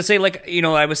 and I was going to say, like,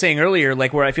 I was saying earlier,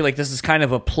 like, where I feel like this is kind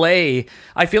of a play,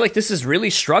 I feel like this is really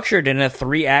structured in a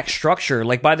 3-act structure.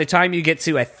 Like, by the time you get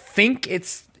to, I think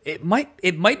it might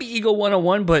be Ego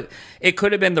 101, but it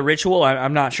could have been The Ritual.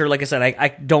 I'm not sure. Like I said, I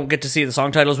don't get to see the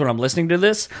song titles when I'm listening to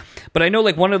this, but I know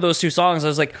like one of those two songs, I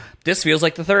was like, this feels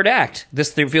like the third act.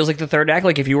 This feels like the third act.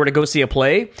 Like if you were to go see a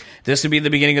play, this would be the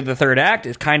beginning of the third act.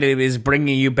 It kind of is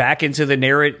bringing you back into the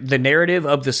narrative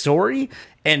of the story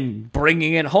and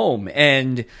bringing it home.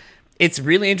 And it's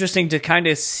really interesting to kind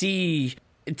of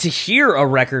hear a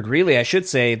record, really, I should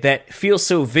say, that feels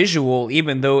so visual,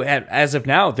 even though as of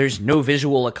now, there's no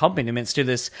visual accompaniments to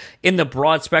this in the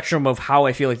broad spectrum of how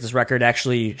I feel like this record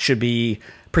actually should be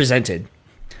presented.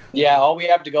 Yeah, all we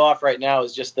have to go off right now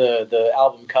is just the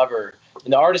album cover.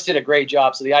 And the artist did a great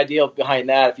job. So the idea behind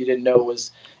that, if you didn't know,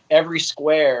 was every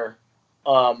square.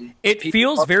 It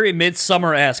feels very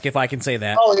Midsummer-esque, if I can say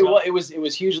that. Oh, it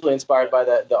was hugely inspired by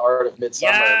the art of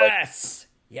Midsummer.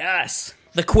 Yes.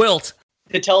 The quilt.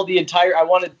 To tell I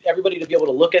wanted everybody to be able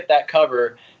to look at that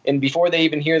cover, and before they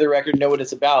even hear the record, know what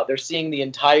it's about. They're seeing the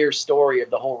entire story of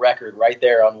the whole record right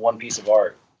there on one piece of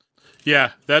art.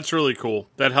 Yeah, that's really cool.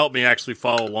 That helped me actually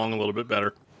follow along a little bit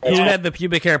better. You had the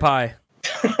pubic hair pie.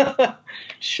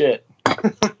 Shit.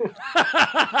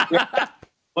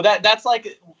 Well, that's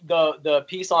like the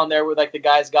piece on there where like the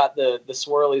guy's got the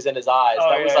swirlies in his eyes.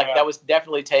 That was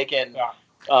definitely taken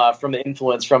from the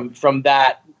influence from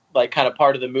that like kind of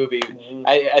part of the movie. Mm-hmm.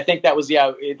 I think that was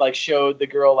it like showed the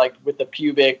girl like with the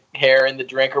pubic hair in the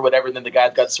drink or whatever, and then the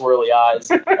guy's got swirly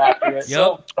eyes after it.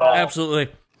 Yep,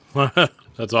 absolutely.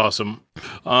 That's awesome.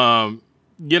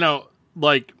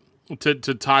 Like to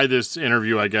tie this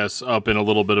interview, I guess, up in a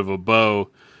little bit of a bow.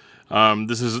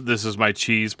 This is my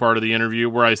cheese part of the interview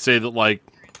where I say that like,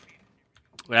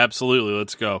 absolutely,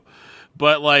 let's go.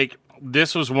 But like,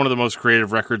 this was one of the most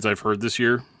creative records I've heard this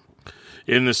year,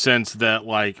 in the sense that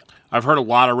like I've heard a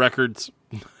lot of records,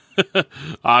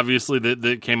 obviously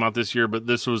that came out this year, but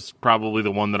this was probably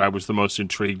the one that I was the most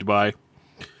intrigued by.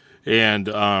 And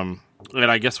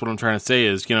I guess what I'm trying to say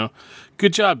is,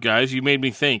 good job, guys. You made me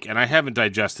think, and I haven't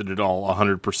digested it all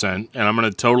 100%. And I'm going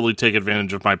to totally take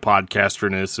advantage of my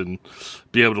podcasterness and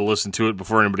be able to listen to it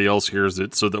before anybody else hears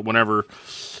it, so that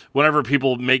whenever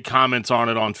people make comments on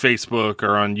it on Facebook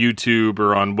or on YouTube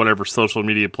or on whatever social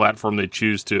media platform they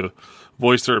choose to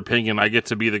voice their opinion, I get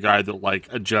to be the guy that like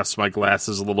adjusts my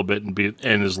glasses a little bit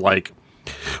and is like,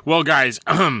 well, guys,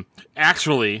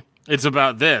 actually, it's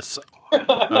about this.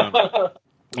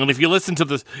 And if you listen to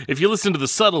the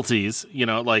subtleties,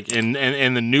 like and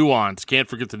the nuance, can't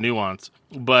forget the nuance.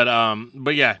 But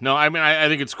yeah, no, I mean, I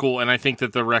think it's cool, and I think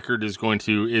that the record is going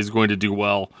to do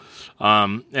well.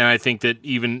 And I think that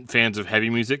even fans of heavy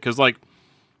music, because like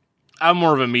I'm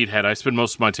more of a meathead. I spend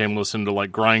most of my time listening to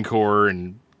like grindcore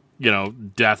and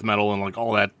death metal and like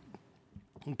all that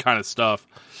kind of stuff.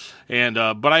 And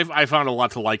but I found a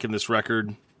lot to like in this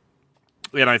record.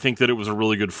 And I think that it was a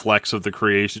really good flex of the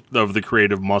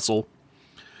creative muscle,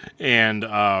 and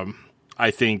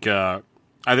I think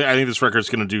this record's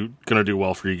gonna do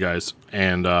well for you guys,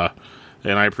 and I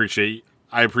appreciate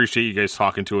you guys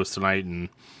talking to us tonight and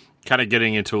kind of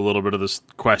getting into a little bit of the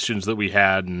questions that we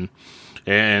had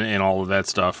and all of that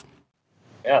stuff.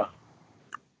 Yeah,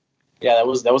 that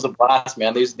was a blast,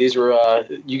 man. These were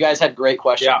you guys had great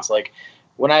questions. Yeah. Like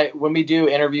when we do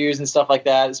interviews and stuff like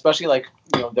that, especially like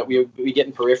that we get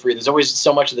in Periphery, there's always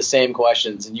so much of the same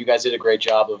questions, and you guys did a great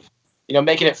job of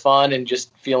making it fun and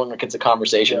just feeling like it's a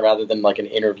conversation rather than like an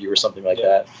interview or something like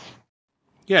that.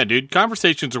 Yeah, dude,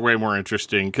 conversations are way more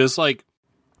interesting because like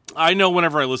I know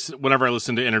whenever I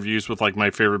listen to interviews with like my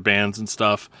favorite bands and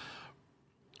stuff,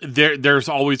 there's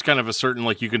always kind of a certain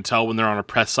like you can tell when they're on a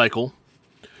press cycle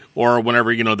or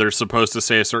whenever they're supposed to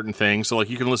say a certain thing. So like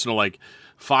you can listen to like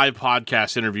 5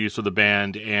 podcast interviews with a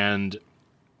band and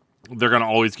they're going to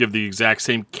always give the exact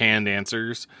same canned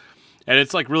answers. And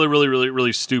it's like really, really, really,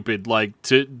 really stupid, like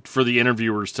for the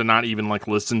interviewers to not even like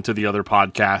listen to the other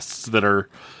podcasts that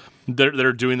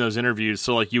are doing those interviews.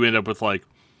 So like you end up with like,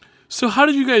 so how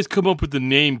did you guys come up with the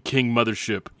name King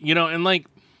Mothership? And like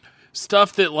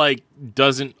stuff that like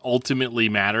doesn't ultimately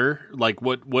matter. Like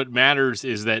what matters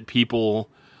is that people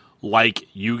like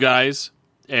you guys,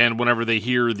 and whenever they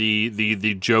hear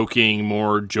the joking,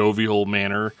 more jovial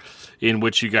manner in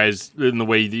which you guys, in the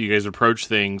way that you guys approach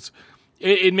things,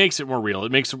 it makes it more real.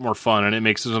 It makes it more fun, and it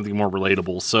makes it something more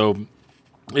relatable. So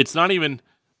it's not even.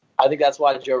 I think that's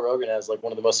why Joe Rogan has like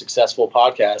one of the most successful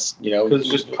podcasts. You know, It's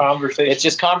just conversation. it's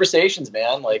just conversations,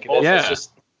 man. Like it's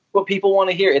just what people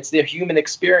want to hear. It's the human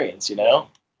experience, you know.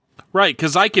 Right,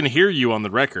 because I can hear you on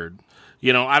the record.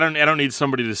 You know, I don't need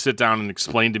somebody to sit down and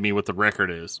explain to me what the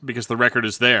record is, because the record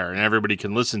is there and everybody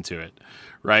can listen to it,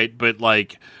 right? But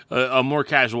like a more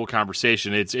casual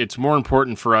conversation, it's more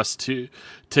important for us to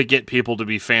get people to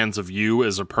be fans of you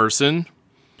as a person.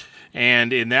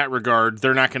 And in that regard,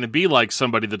 they're not going to be like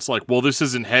somebody that's like, well, this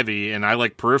isn't heavy and I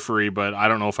like Periphery, but I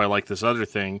don't know if I like this other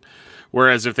thing.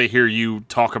 Whereas if they hear you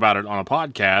talk about it on a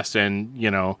podcast and,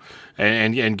 you know,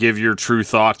 and give your true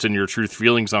thoughts and your true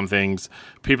feelings on things,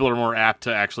 people are more apt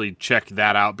to actually check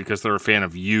that out because they're a fan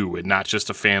of you and not just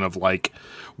a fan of like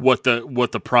what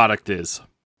the product is.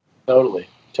 Totally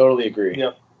agree.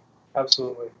 Yeah,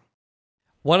 absolutely.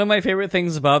 One of my favorite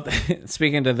things about,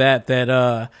 speaking to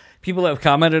that people have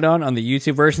commented on the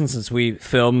YouTube version since we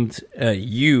filmed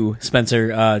you,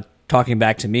 Spencer, talking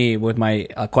back to me with my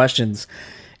questions,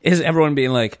 is everyone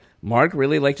being like, Mark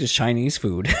really liked his Chinese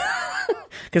food.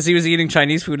 Because he was eating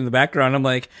Chinese food in the background. I'm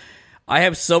like, I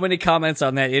have so many comments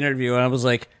on that interview, and I was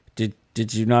like,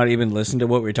 did you not even listen to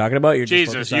what we were talking about? You're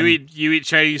Jesus, you eat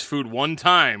Chinese food one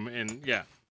time, and yeah.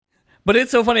 But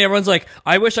it's so funny. Everyone's like,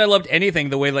 I wish I loved anything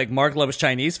the way like Mark loves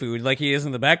Chinese food, like he is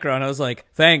in the backgroround. I was like,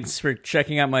 thanks for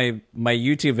checking out my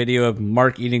YouTube video of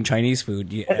Mark eating Chinese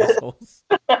food, you assholes.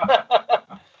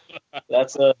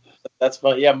 That's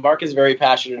fun. Yeah, Mark is very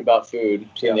passionate about food,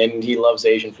 and he loves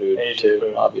Asian food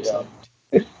too, obviously.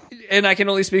 Yeah. And I can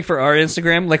only speak for our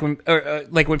Instagram.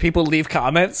 Like when people leave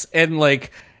comments, and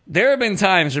like there have been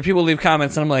times where people leave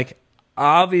comments, and I'm like,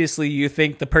 obviously you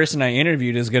think the person I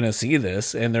interviewed is going to see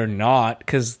this, and they're not,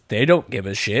 because they don't give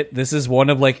a shit. This is one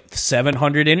of like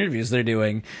 700 interviews they're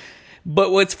doing.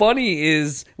 But what's funny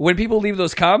is when people leave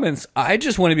those comments, I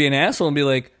just want to be an asshole and be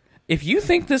like, if you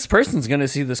think this person's going to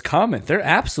see this comment, they're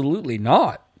absolutely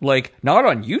not. Like, not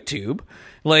on YouTube.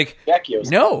 Like,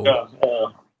 no.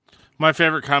 My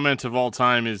favorite comment of all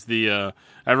time is the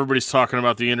everybody's talking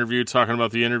about the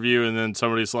interview, and then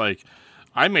somebody's like,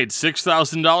 I made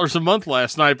 $6,000 a month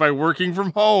last night by working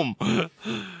from home. And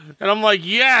I'm like,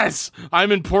 yes,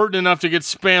 I'm important enough to get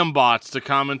spam bots to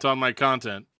comment on my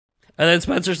content. And then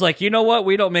Spencer's like, you know what?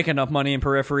 We don't make enough money in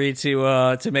Periphery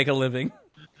to make a living.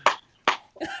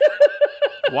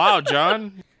 Wow,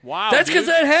 John. Wow. That's because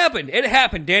that happened. It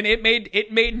happened, Dan. It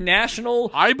made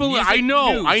national. I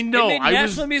know. It made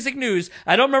national music news.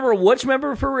 I don't remember which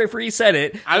member of Periphery said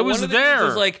it. I was there. It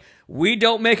was like, we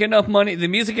don't make enough money. The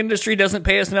music industry doesn't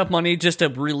pay us enough money just to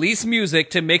release music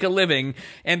to make a living.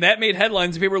 And that made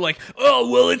headlines. And people were like, oh,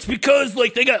 well, it's because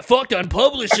like they got fucked on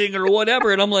publishing or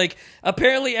whatever. And I'm like,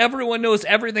 apparently everyone knows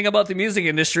everything about the music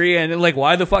industry. And like,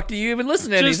 why the fuck do you even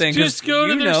listen to anything? Just go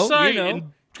to their site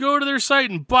and go to their site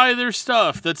and buy their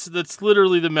stuff. That's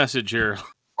literally the message here.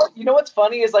 You know what's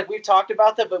funny is like we've talked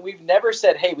about that, but we've never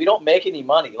said, hey, we don't make any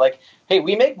money. Like, hey,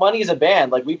 we make money as a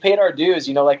band. Like, we paid our dues.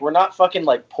 You know, like we're not fucking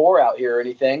like poor out here or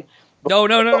anything. No.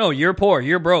 You're poor.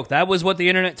 You're broke. That was what the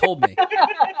internet told me.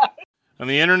 And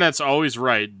the internet's always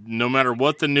right, no matter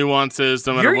what the nuance is,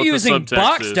 no matter what the subtext is. You're using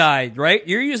box dye, right?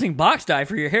 You're using box dye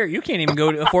for your hair. You can't even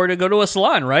afford to go to a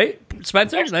salon, right,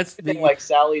 Spencer? That's like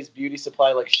Sally's Beauty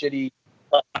Supply, like shitty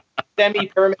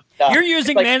semi-permanent stuff. You're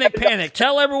using like, Manic Panic.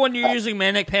 Tell everyone you're using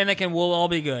Manic Panic, and we'll all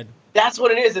be good. That's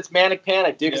what it is. It's Manic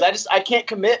Panic, dude. Because I can't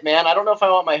commit, man. I don't know if I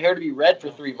want my hair to be red for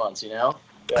 3 months. You know.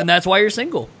 Yeah. And that's why you're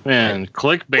single. Man,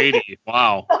 clickbaity.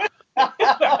 Wow.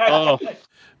 Oh.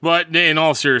 But in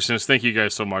all seriousness, thank you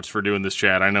guys so much for doing this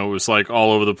chat. I know it was like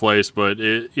all over the place, but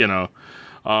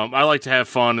I like to have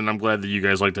fun, and I'm glad that you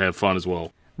guys like to have fun as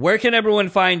well. Where can everyone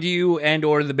find you and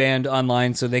or the band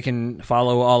online so they can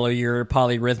follow all of your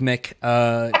polyrhythmic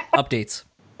updates?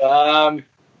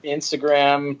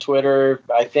 Instagram, Twitter.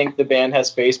 I think the band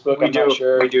has Facebook. I'm not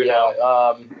sure. We do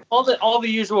now. All the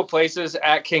usual places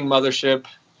at King Mothership.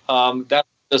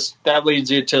 That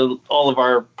leads you to all of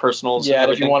our personals. Yeah,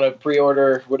 if you want to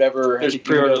pre-order whatever, there's a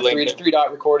pre-order link.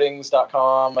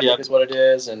 3.recordings.com, I think is what it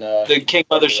is. And the King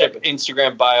Mothership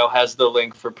Instagram bio has the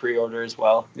link for pre-order as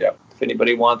well. Yeah, if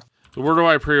anybody wants. So where do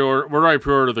I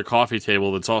pre-order the coffee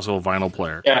table that's also a vinyl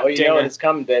player? Yeah, you know it's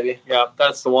coming, baby. Yeah,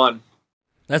 that's the one.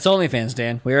 That's OnlyFans,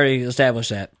 Dan. We already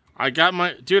established that. I got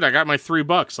my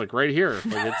 $3 like right here.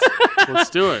 Like let's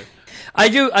do it. I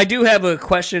do have a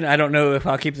question. I don't know if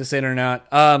I'll keep this in or not.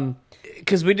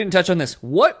 because we didn't touch on this,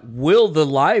 what will the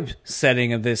live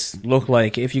setting of this look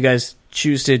like if you guys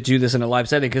choose to do this in a live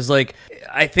setting? Because, like,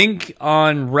 I think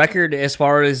on record, as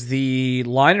far as the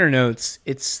liner notes,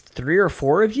 it's 3 or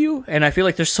 4 of you, and I feel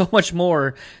like there's so much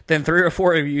more than 3 or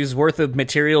 4 of you's worth of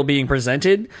material being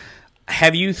presented.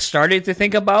 Have you started to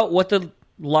think about what the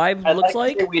live looks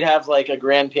like? We'd have like a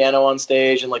grand piano on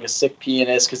stage and like a sick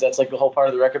pianist, because that's like the whole part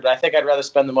of the record. But I think I'd rather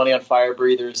spend the money on fire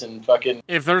breathers and fucking.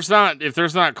 If there's not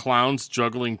clowns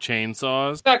juggling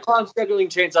chainsaws, It's not clowns juggling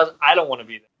chainsaws. I don't want to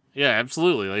be there. yeah,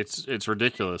 absolutely. It's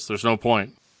ridiculous. There's no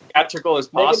point. Theatrical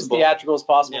as Make it as possible. theatrical as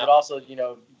possible, Yeah. but also,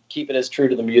 keep it as true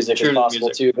to the music True as to the possible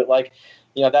music. too. But like,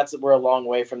 we're a long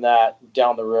way from that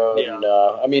down the road. Yeah. And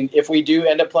I mean, if we do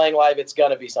end up playing live, it's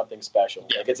gonna be something special.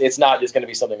 Yeah. Like it's not just gonna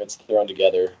be something that's thrown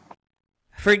together.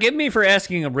 Forgive me for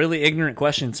asking a really ignorant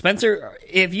question. Spencer,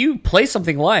 if you play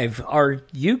something live, are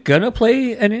you going to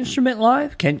play an instrument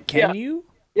live? Can Yeah. you?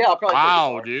 Yeah, I'll probably.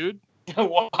 Wow, play dude.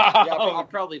 Wow. guitar. Yeah, I'll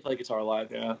probably play guitar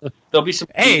live. Yeah. There'll be some.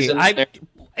 Hey, keys in there.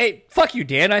 hey, fuck you,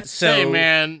 Dan. Hey,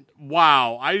 man.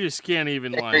 Wow. I just can't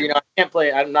even I can't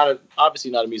play. I'm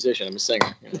obviously not a musician. I'm a singer.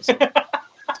 So.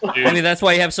 Dude, I mean, that's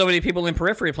why you have so many people in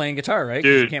Periphery playing guitar, right? 'Cause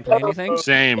Dude. you can't play anything.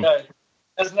 same. Yeah.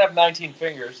 Doesn't have 19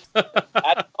 fingers.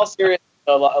 I'm all serious.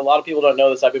 A lot of people don't know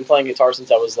this. I've been playing guitar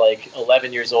since I was like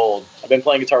 11 years old. I've been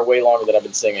playing guitar way longer than I've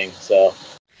been singing. So,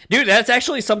 Dude, that's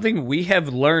actually something we have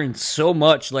learned so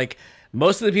much. Like,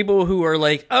 most of the people who are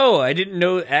like, oh, I didn't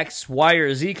know X, Y,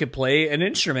 or Z could play an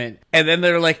instrument. And then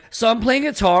they're like, so I'm playing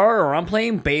guitar or I'm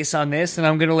playing bass on this, and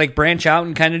I'm going to like branch out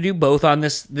and kind of do both on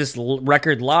this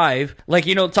record live. Like,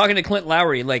 talking to Clint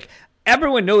Lowry, like,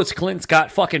 everyone knows Clint's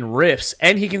got fucking riffs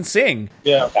and he can sing.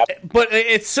 Yeah. But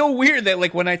it's so weird that,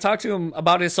 like, when I talk to him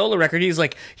about his solo record, he's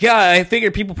like, yeah, I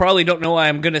figure people probably don't know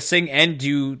I'm going to sing and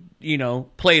do,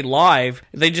 play live.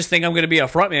 They just think I'm going to be a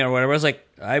frontman or whatever. I was like,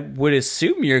 I would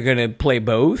assume you're going to play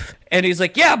both. And he's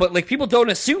like, yeah, but, like, people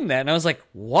don't assume that. And I was like,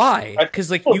 why?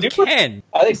 Because, like, you can.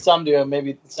 I think some do.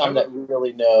 Maybe some that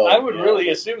really know. I would really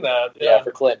assume that. Yeah, for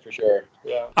Clint, for sure.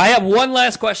 Yeah. I have one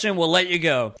last question. We'll let you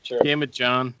go. Sure. Damn it,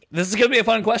 John. This is going to be a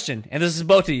fun question. And this is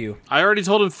both of you. I already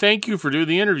told him thank you for doing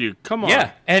the interview. Come on.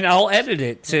 Yeah, and I'll edit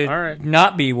it to All right.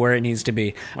 not be where it needs to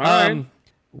be. All right.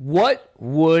 What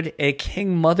would a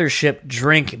King Mothership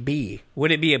drink be?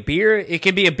 Would it be a beer? It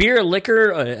could be a beer, a liquor,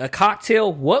 a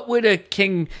cocktail. What would a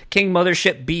King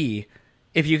Mothership be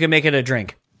if you could make it a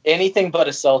drink? Anything but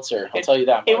a seltzer. I'll tell you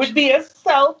that much. It would be a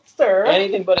seltzer.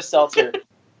 Anything but a seltzer.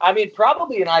 I mean,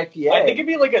 probably an IPA. I think it'd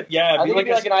be like a I think it'd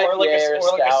be like an IPA or like a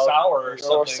stout sour or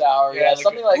something. Or sour, yeah, like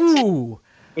something like Ooh,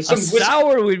 with a some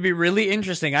sour would be really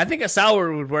interesting. I think a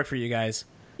sour would work for you guys.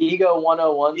 Ego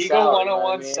 101 Ego sour.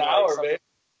 101 sour, Like baby.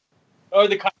 Or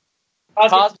the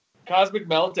Cosmic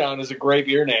Meltdown is a great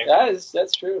beer name. that's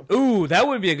true. Ooh, that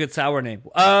would be a good sour name.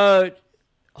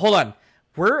 Hold on.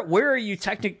 Where are you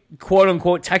quote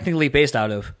unquote technically based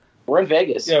out of? We're in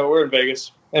Vegas. Yeah, we're in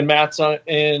Vegas, and Matt's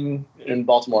in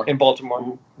Baltimore.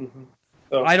 Baltimore.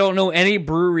 So, I don't know any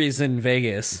breweries in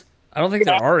Vegas. I don't think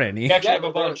there are any. we actually Yeah, have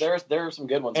a bunch, there are some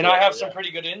good ones. and there, I have yeah. some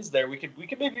pretty good ins there. We could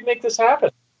maybe make this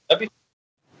happen. That'd be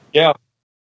yeah.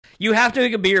 You have to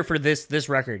make a beer for this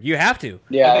record. You have to.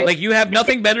 Yeah. Like, you have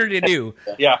nothing better to do.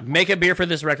 Yeah. Make a beer for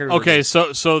this record. Okay,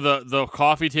 so the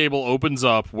coffee table opens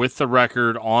up with the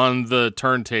record on the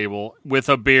turntable with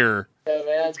a beer Yeah,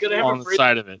 man, it's gonna have on a the free.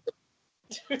 side of it.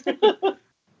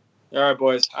 All right,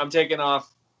 boys. I'm taking off.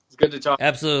 It's good to talk.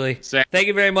 Absolutely. Same. Thank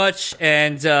you very much,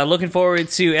 and looking forward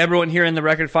to everyone hearing the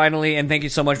record finally, and thank you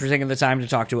so much for taking the time to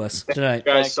talk to us tonight.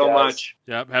 Guys, Thanks, so guys. much.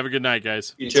 Yep. Have a good night,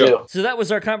 guys. You You too. too. So that was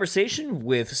our conversation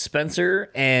with Spencer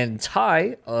and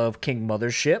Ty of King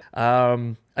Mothership.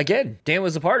 Again, Dan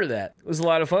was a part of that. It was a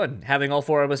lot of fun having all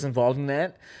 4 of us involved in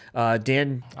that.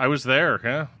 Dan, I was there,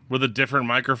 yeah, with a different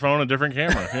microphone, a different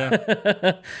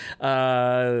camera.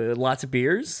 Yeah. lots of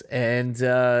beers and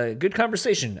good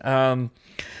conversation.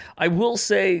 I will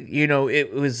say,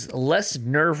 it was less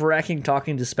nerve-wracking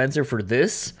talking to Spencer for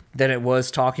this than it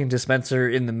was talking to Spencer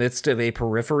in the midst of a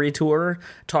Periphery tour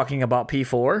talking about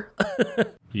P4.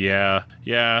 Yeah,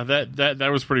 that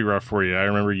was pretty rough for you. I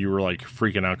remember you were like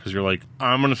freaking out because you're like,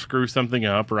 I'm gonna screw something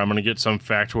up or I'm gonna get some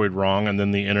factoid wrong, and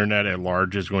then the internet at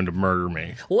large is going to murder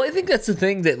me. Well, I think that's the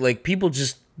thing that like people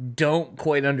just don't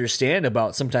quite understand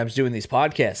about sometimes doing these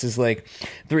podcasts is like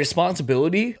the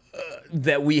responsibility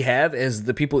that we have as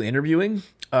the people interviewing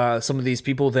some of these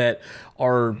people that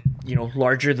are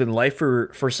larger than life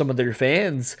for some of their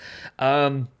fans.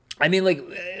 I mean, like,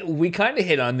 we kind of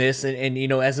hit on this, and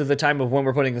as of the time of when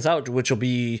we're putting this out, which will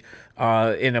be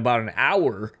in about an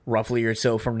hour, roughly, or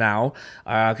so from now,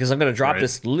 because I'm going to drop Right.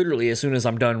 this literally as soon as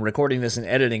I'm done recording this and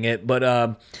editing it.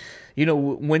 But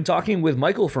when talking with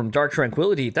Michael from Dark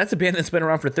Tranquillity, that's a band that's been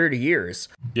around for 30 years.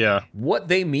 Yeah. What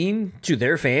they mean to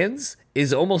their fans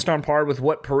is almost on par with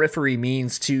what Periphery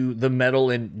means to the metal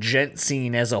and gent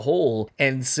scene as a whole.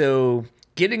 And so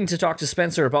getting to talk to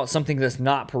Spencer about something that's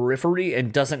not Periphery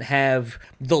and doesn't have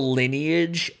the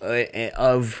lineage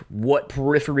of what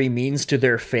Periphery means to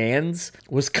their fans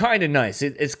was kind of nice.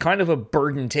 It's kind of a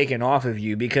burden taken off of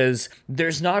you, because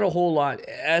there's not a whole lot,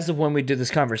 as of when we did this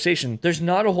conversation, there's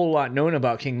not a whole lot known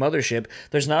about King Mothership.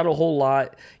 There's not a whole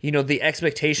lot, the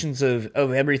expectations of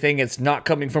everything. It's not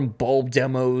coming from Bulb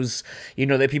demos,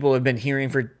 that people have been hearing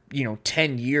for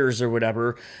 10 years or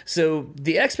whatever. So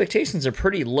the expectations are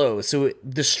pretty low. So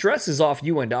the stress is off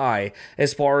you and I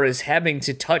as far as having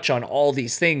to touch on all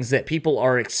these things that people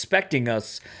are expecting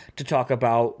us to talk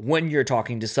about when you're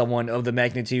talking to someone of the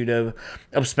magnitude of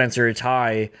Spencer or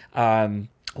Ty,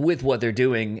 with what they're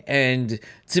doing. And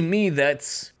to me,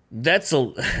 that's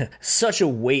such a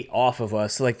weight off of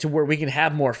us, like, to where we can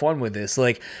have more fun with this.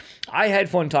 Like, I had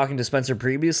fun talking to Spencer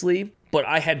previously, but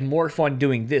I had more fun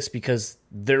doing this because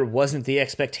there wasn't the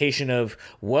expectation of,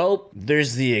 well,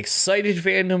 there's the excited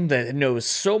fandom that knows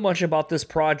so much about this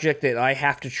project that I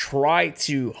have to try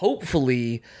to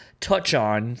hopefully touch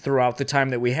on throughout the time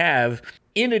that we have,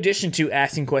 in addition to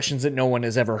asking questions that no one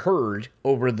has ever heard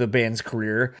over the band's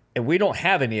career. And we don't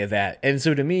have any of that. And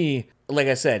so to me, like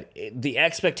I said, the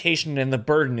expectation and the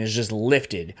burden is just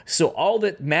lifted. So all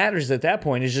that matters at that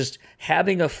point is just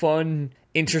having a fun,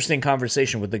 interesting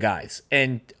conversation with the guys.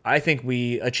 And I think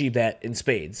we achieved that in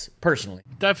spades, personally.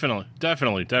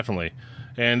 Definitely.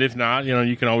 And if not,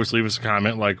 you can always leave us a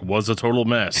comment like, was a total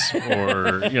mess,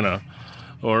 or,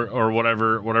 or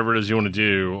whatever it is you want to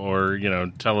do, or,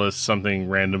 tell us something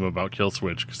random about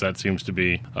Killswitch, because that seems to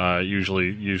be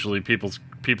usually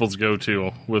people's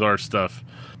go-to with our stuff.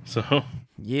 So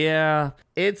yeah,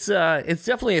 it's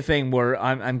definitely a thing where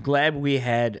I'm glad we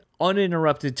had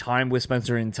uninterrupted time with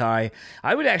Spencer and Ty.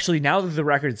 I would actually, now that the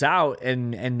record's out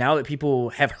and now that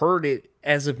people have heard it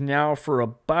as of now for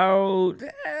about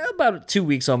 2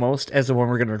 weeks almost, as of when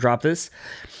we're going to drop this,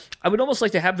 I would almost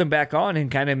like to have them back on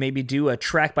and kind of maybe do a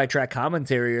track-by-track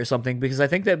commentary or something, because I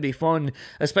think that'd be fun,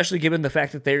 especially given the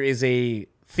fact that there is a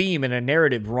theme and a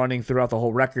narrative running throughout the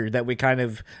whole record that we kind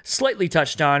of slightly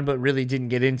touched on, but really didn't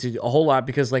get into a whole lot,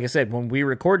 because like I said, when we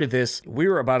recorded this, we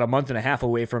were about a month and a half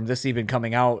away from this even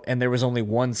coming out, and there was only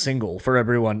one single for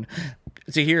everyone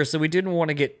to hear, so we didn't want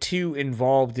to get too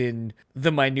involved in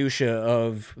the minutia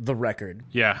of the record.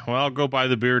 Yeah, well, I'll go buy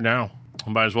the beer now.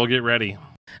 Might as well get ready.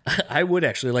 I would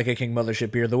actually like a King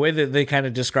Mothership beer. The way that they kind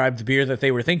of described the beer that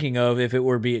they were thinking of, if it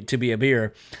were to be a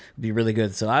beer, would be really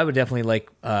good. So I would definitely like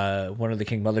one of the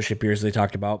King Mothership beers they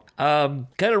talked about. Kind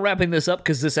of wrapping this up,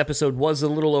 because this episode was a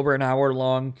little over an hour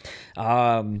long.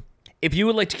 If you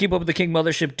would like to keep up with the King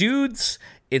Mothership dudes,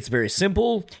 it's very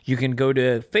simple. You can go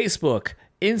to Facebook,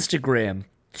 Instagram,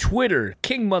 Twitter,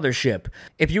 King Mothership.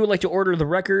 If you would like to order the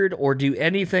record or do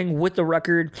anything with the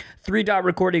record,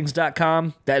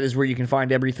 3dotrecordings.com. That is where you can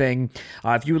find everything.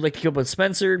 If you would like to keep up with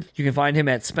Spencer, you can find him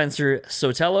at Spencer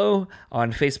Sotelo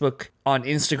on Facebook, on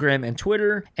Instagram, and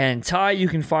Twitter. And Ty, you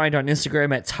can find on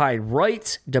Instagram at Ty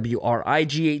Wright,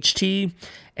 WRIGHT,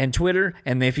 and Twitter.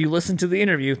 And if you listen to the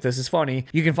interview, this is funny,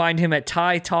 you can find him at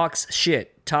Ty Talks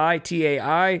Shit. Ty,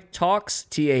 T-A-I, Talks,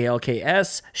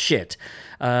 T-A-L-K-S, Shit.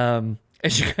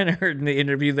 As you kind of heard in the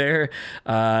interview there,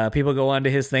 people go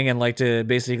onto his thing and like to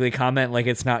basically comment like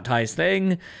it's not Ty's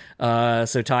thing.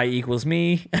 So Ty equals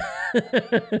me.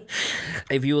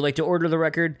 If you would like to order the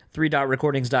record,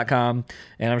 3dotrecordings.com.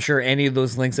 And I'm sure any of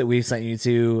those links that we've sent you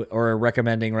to or are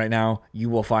recommending right now, you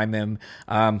will find them.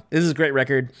 This is a great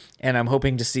record, and I'm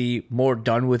hoping to see more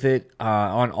done with it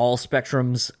on all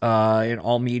spectrums, in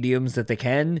all mediums that they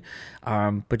can.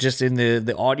 But just in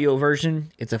the audio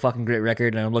version, it's a fucking great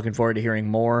record, and I'm looking forward to hearing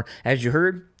more. As you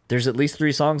heard, there's at least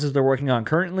 3 songs that they're working on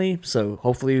currently, so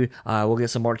hopefully we'll get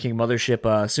some more King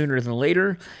Mothership sooner than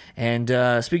later.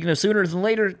 And speaking of sooner than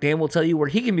later, Dan will tell you where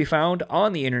he can be found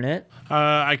on the internet.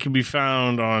 I can be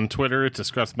found on Twitter. It's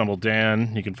Discuss Metal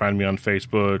Dan. You can find me on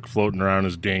Facebook, floating around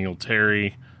as Daniel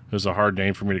Terry. It was a hard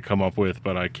name for me to come up with,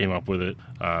 but I came up with it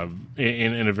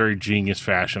in a very genius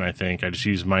fashion, I think. I just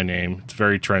used my name. It's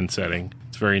very trend-setting.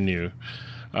 It's very new.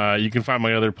 You can find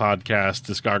my other podcast,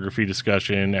 Discography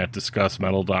Discussion, at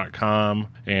discussmetal.com.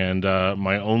 And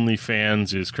my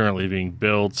OnlyFans is currently being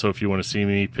built, so if you want to see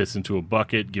me piss into a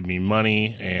bucket, give me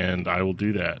money, and I will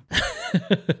do that.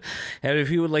 And if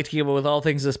you would like to keep up with all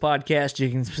things this podcast, you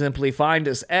can simply find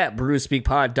us at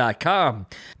brewspeakpod.com.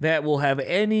 That will have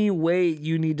any way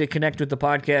you need to connect with the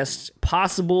podcast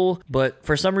possible. But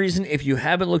for some reason, if you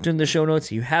haven't looked in the show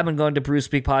notes, you haven't gone to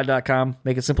brewspeakpod.com,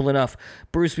 make it simple enough.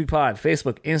 Brewspeakpod,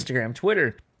 Facebook, Instagram,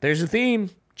 Twitter. There's a theme.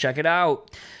 Check it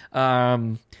out.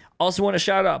 Also want to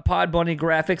shout out Pod Bunny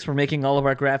Graphics for making all of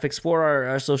our graphics for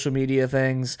our social media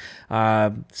things.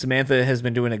 Samantha has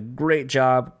been doing a great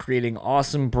job creating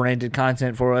awesome branded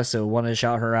content for us, so want to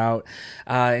shout her out.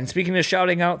 And speaking of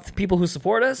shouting out the people who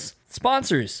support us,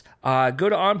 sponsors, go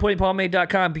to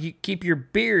onpointpomade.com. Keep your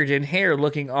beard and hair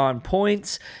looking on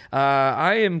point.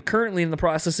 I am currently in the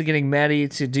process of getting Maddie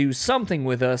to do something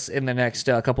with us in the next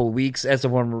couple of weeks as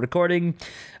of when we're recording.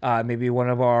 Maybe one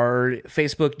of our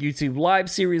Facebook, YouTube live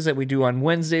series that we do on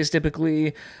Wednesdays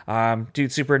typically.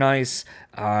 Dude's super nice.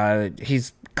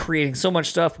 He's creating so much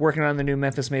stuff, working on the new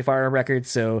Memphis Mayfire record,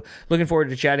 so looking forward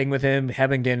to chatting with him,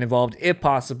 having Dan involved if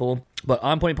possible. But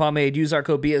On Point Pomade, use our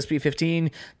code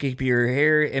BSP15, keep your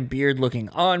hair and beard looking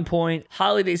on point.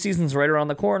 Holiday season's right around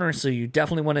the corner, so you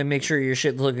definitely want to make sure your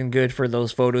shit's looking good for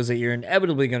those photos that you're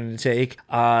inevitably going to take.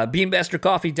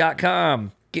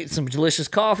 Beanbastardcoffee.com. Get some delicious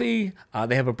coffee.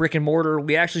 They have a brick and mortar.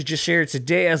 We actually just shared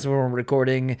today as we're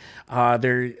recording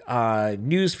their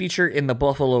news feature in the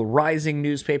Buffalo Rising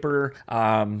newspaper.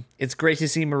 It's great to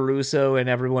see Maruso and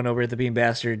everyone over at the Bean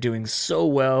Bastard doing so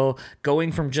well,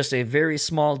 going from just a very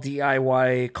small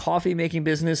DIY coffee making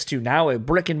business to now a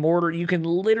brick and mortar. You can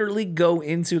literally go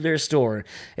into their store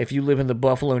if you live in the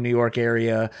Buffalo, New York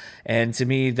area. And to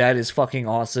me, that is fucking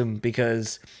awesome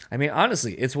because, I mean,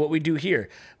 honestly, it's what we do here.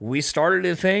 We started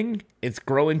a thing, it's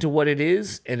growing to what it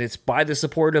is, and it's by the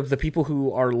support of the people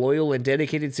who are loyal and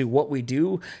dedicated to what we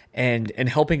do and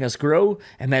helping us grow,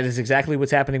 and that is exactly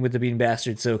what's happening with the Bean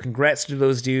Bastard. So congrats to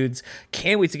those dudes.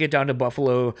 Can't wait to get down to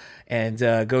Buffalo and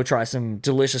go try some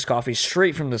delicious coffee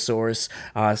straight from the source.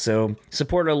 So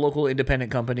support a local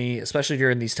independent company, especially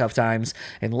during these tough times.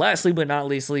 And lastly but not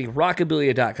leastly,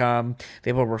 rockabilia.com.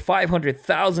 They have over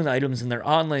 500,000 items in their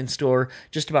online store.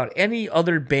 Just about any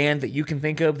other band that you can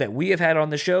think of that we have had on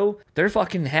the show, they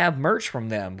fucking have merch from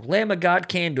them. Lamb of God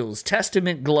candles,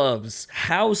 Testament gloves,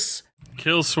 House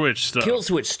Kill Switch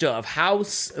stuff,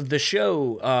 House the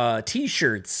Show,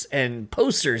 t-shirts and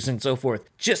posters and so forth.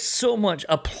 Just so much,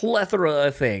 a plethora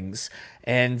of things.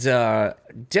 And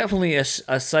definitely a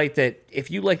site that if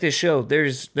you like this show,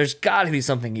 there's got to be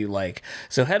something you like.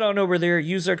 So head on over there,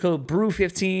 use our code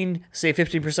BREW15, save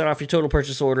 15% off your total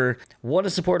purchase order. Want to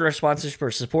support our sponsors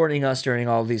for supporting us during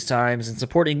all of these times and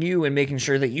supporting you and making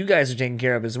sure that you guys are taken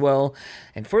care of as well.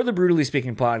 And for the Brutally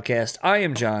Speaking podcast, I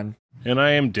am John. And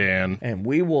I am Dan. And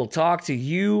we will talk to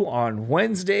you on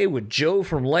Wednesday with Joe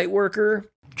from Lightworker.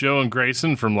 Joe and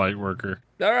Grayson from Lightworker.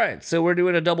 All right, so we're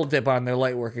doing a double dip on their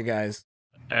Lightworker guys.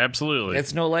 Absolutely.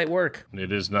 It's no light work.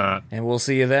 It is not. And we'll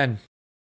see you then.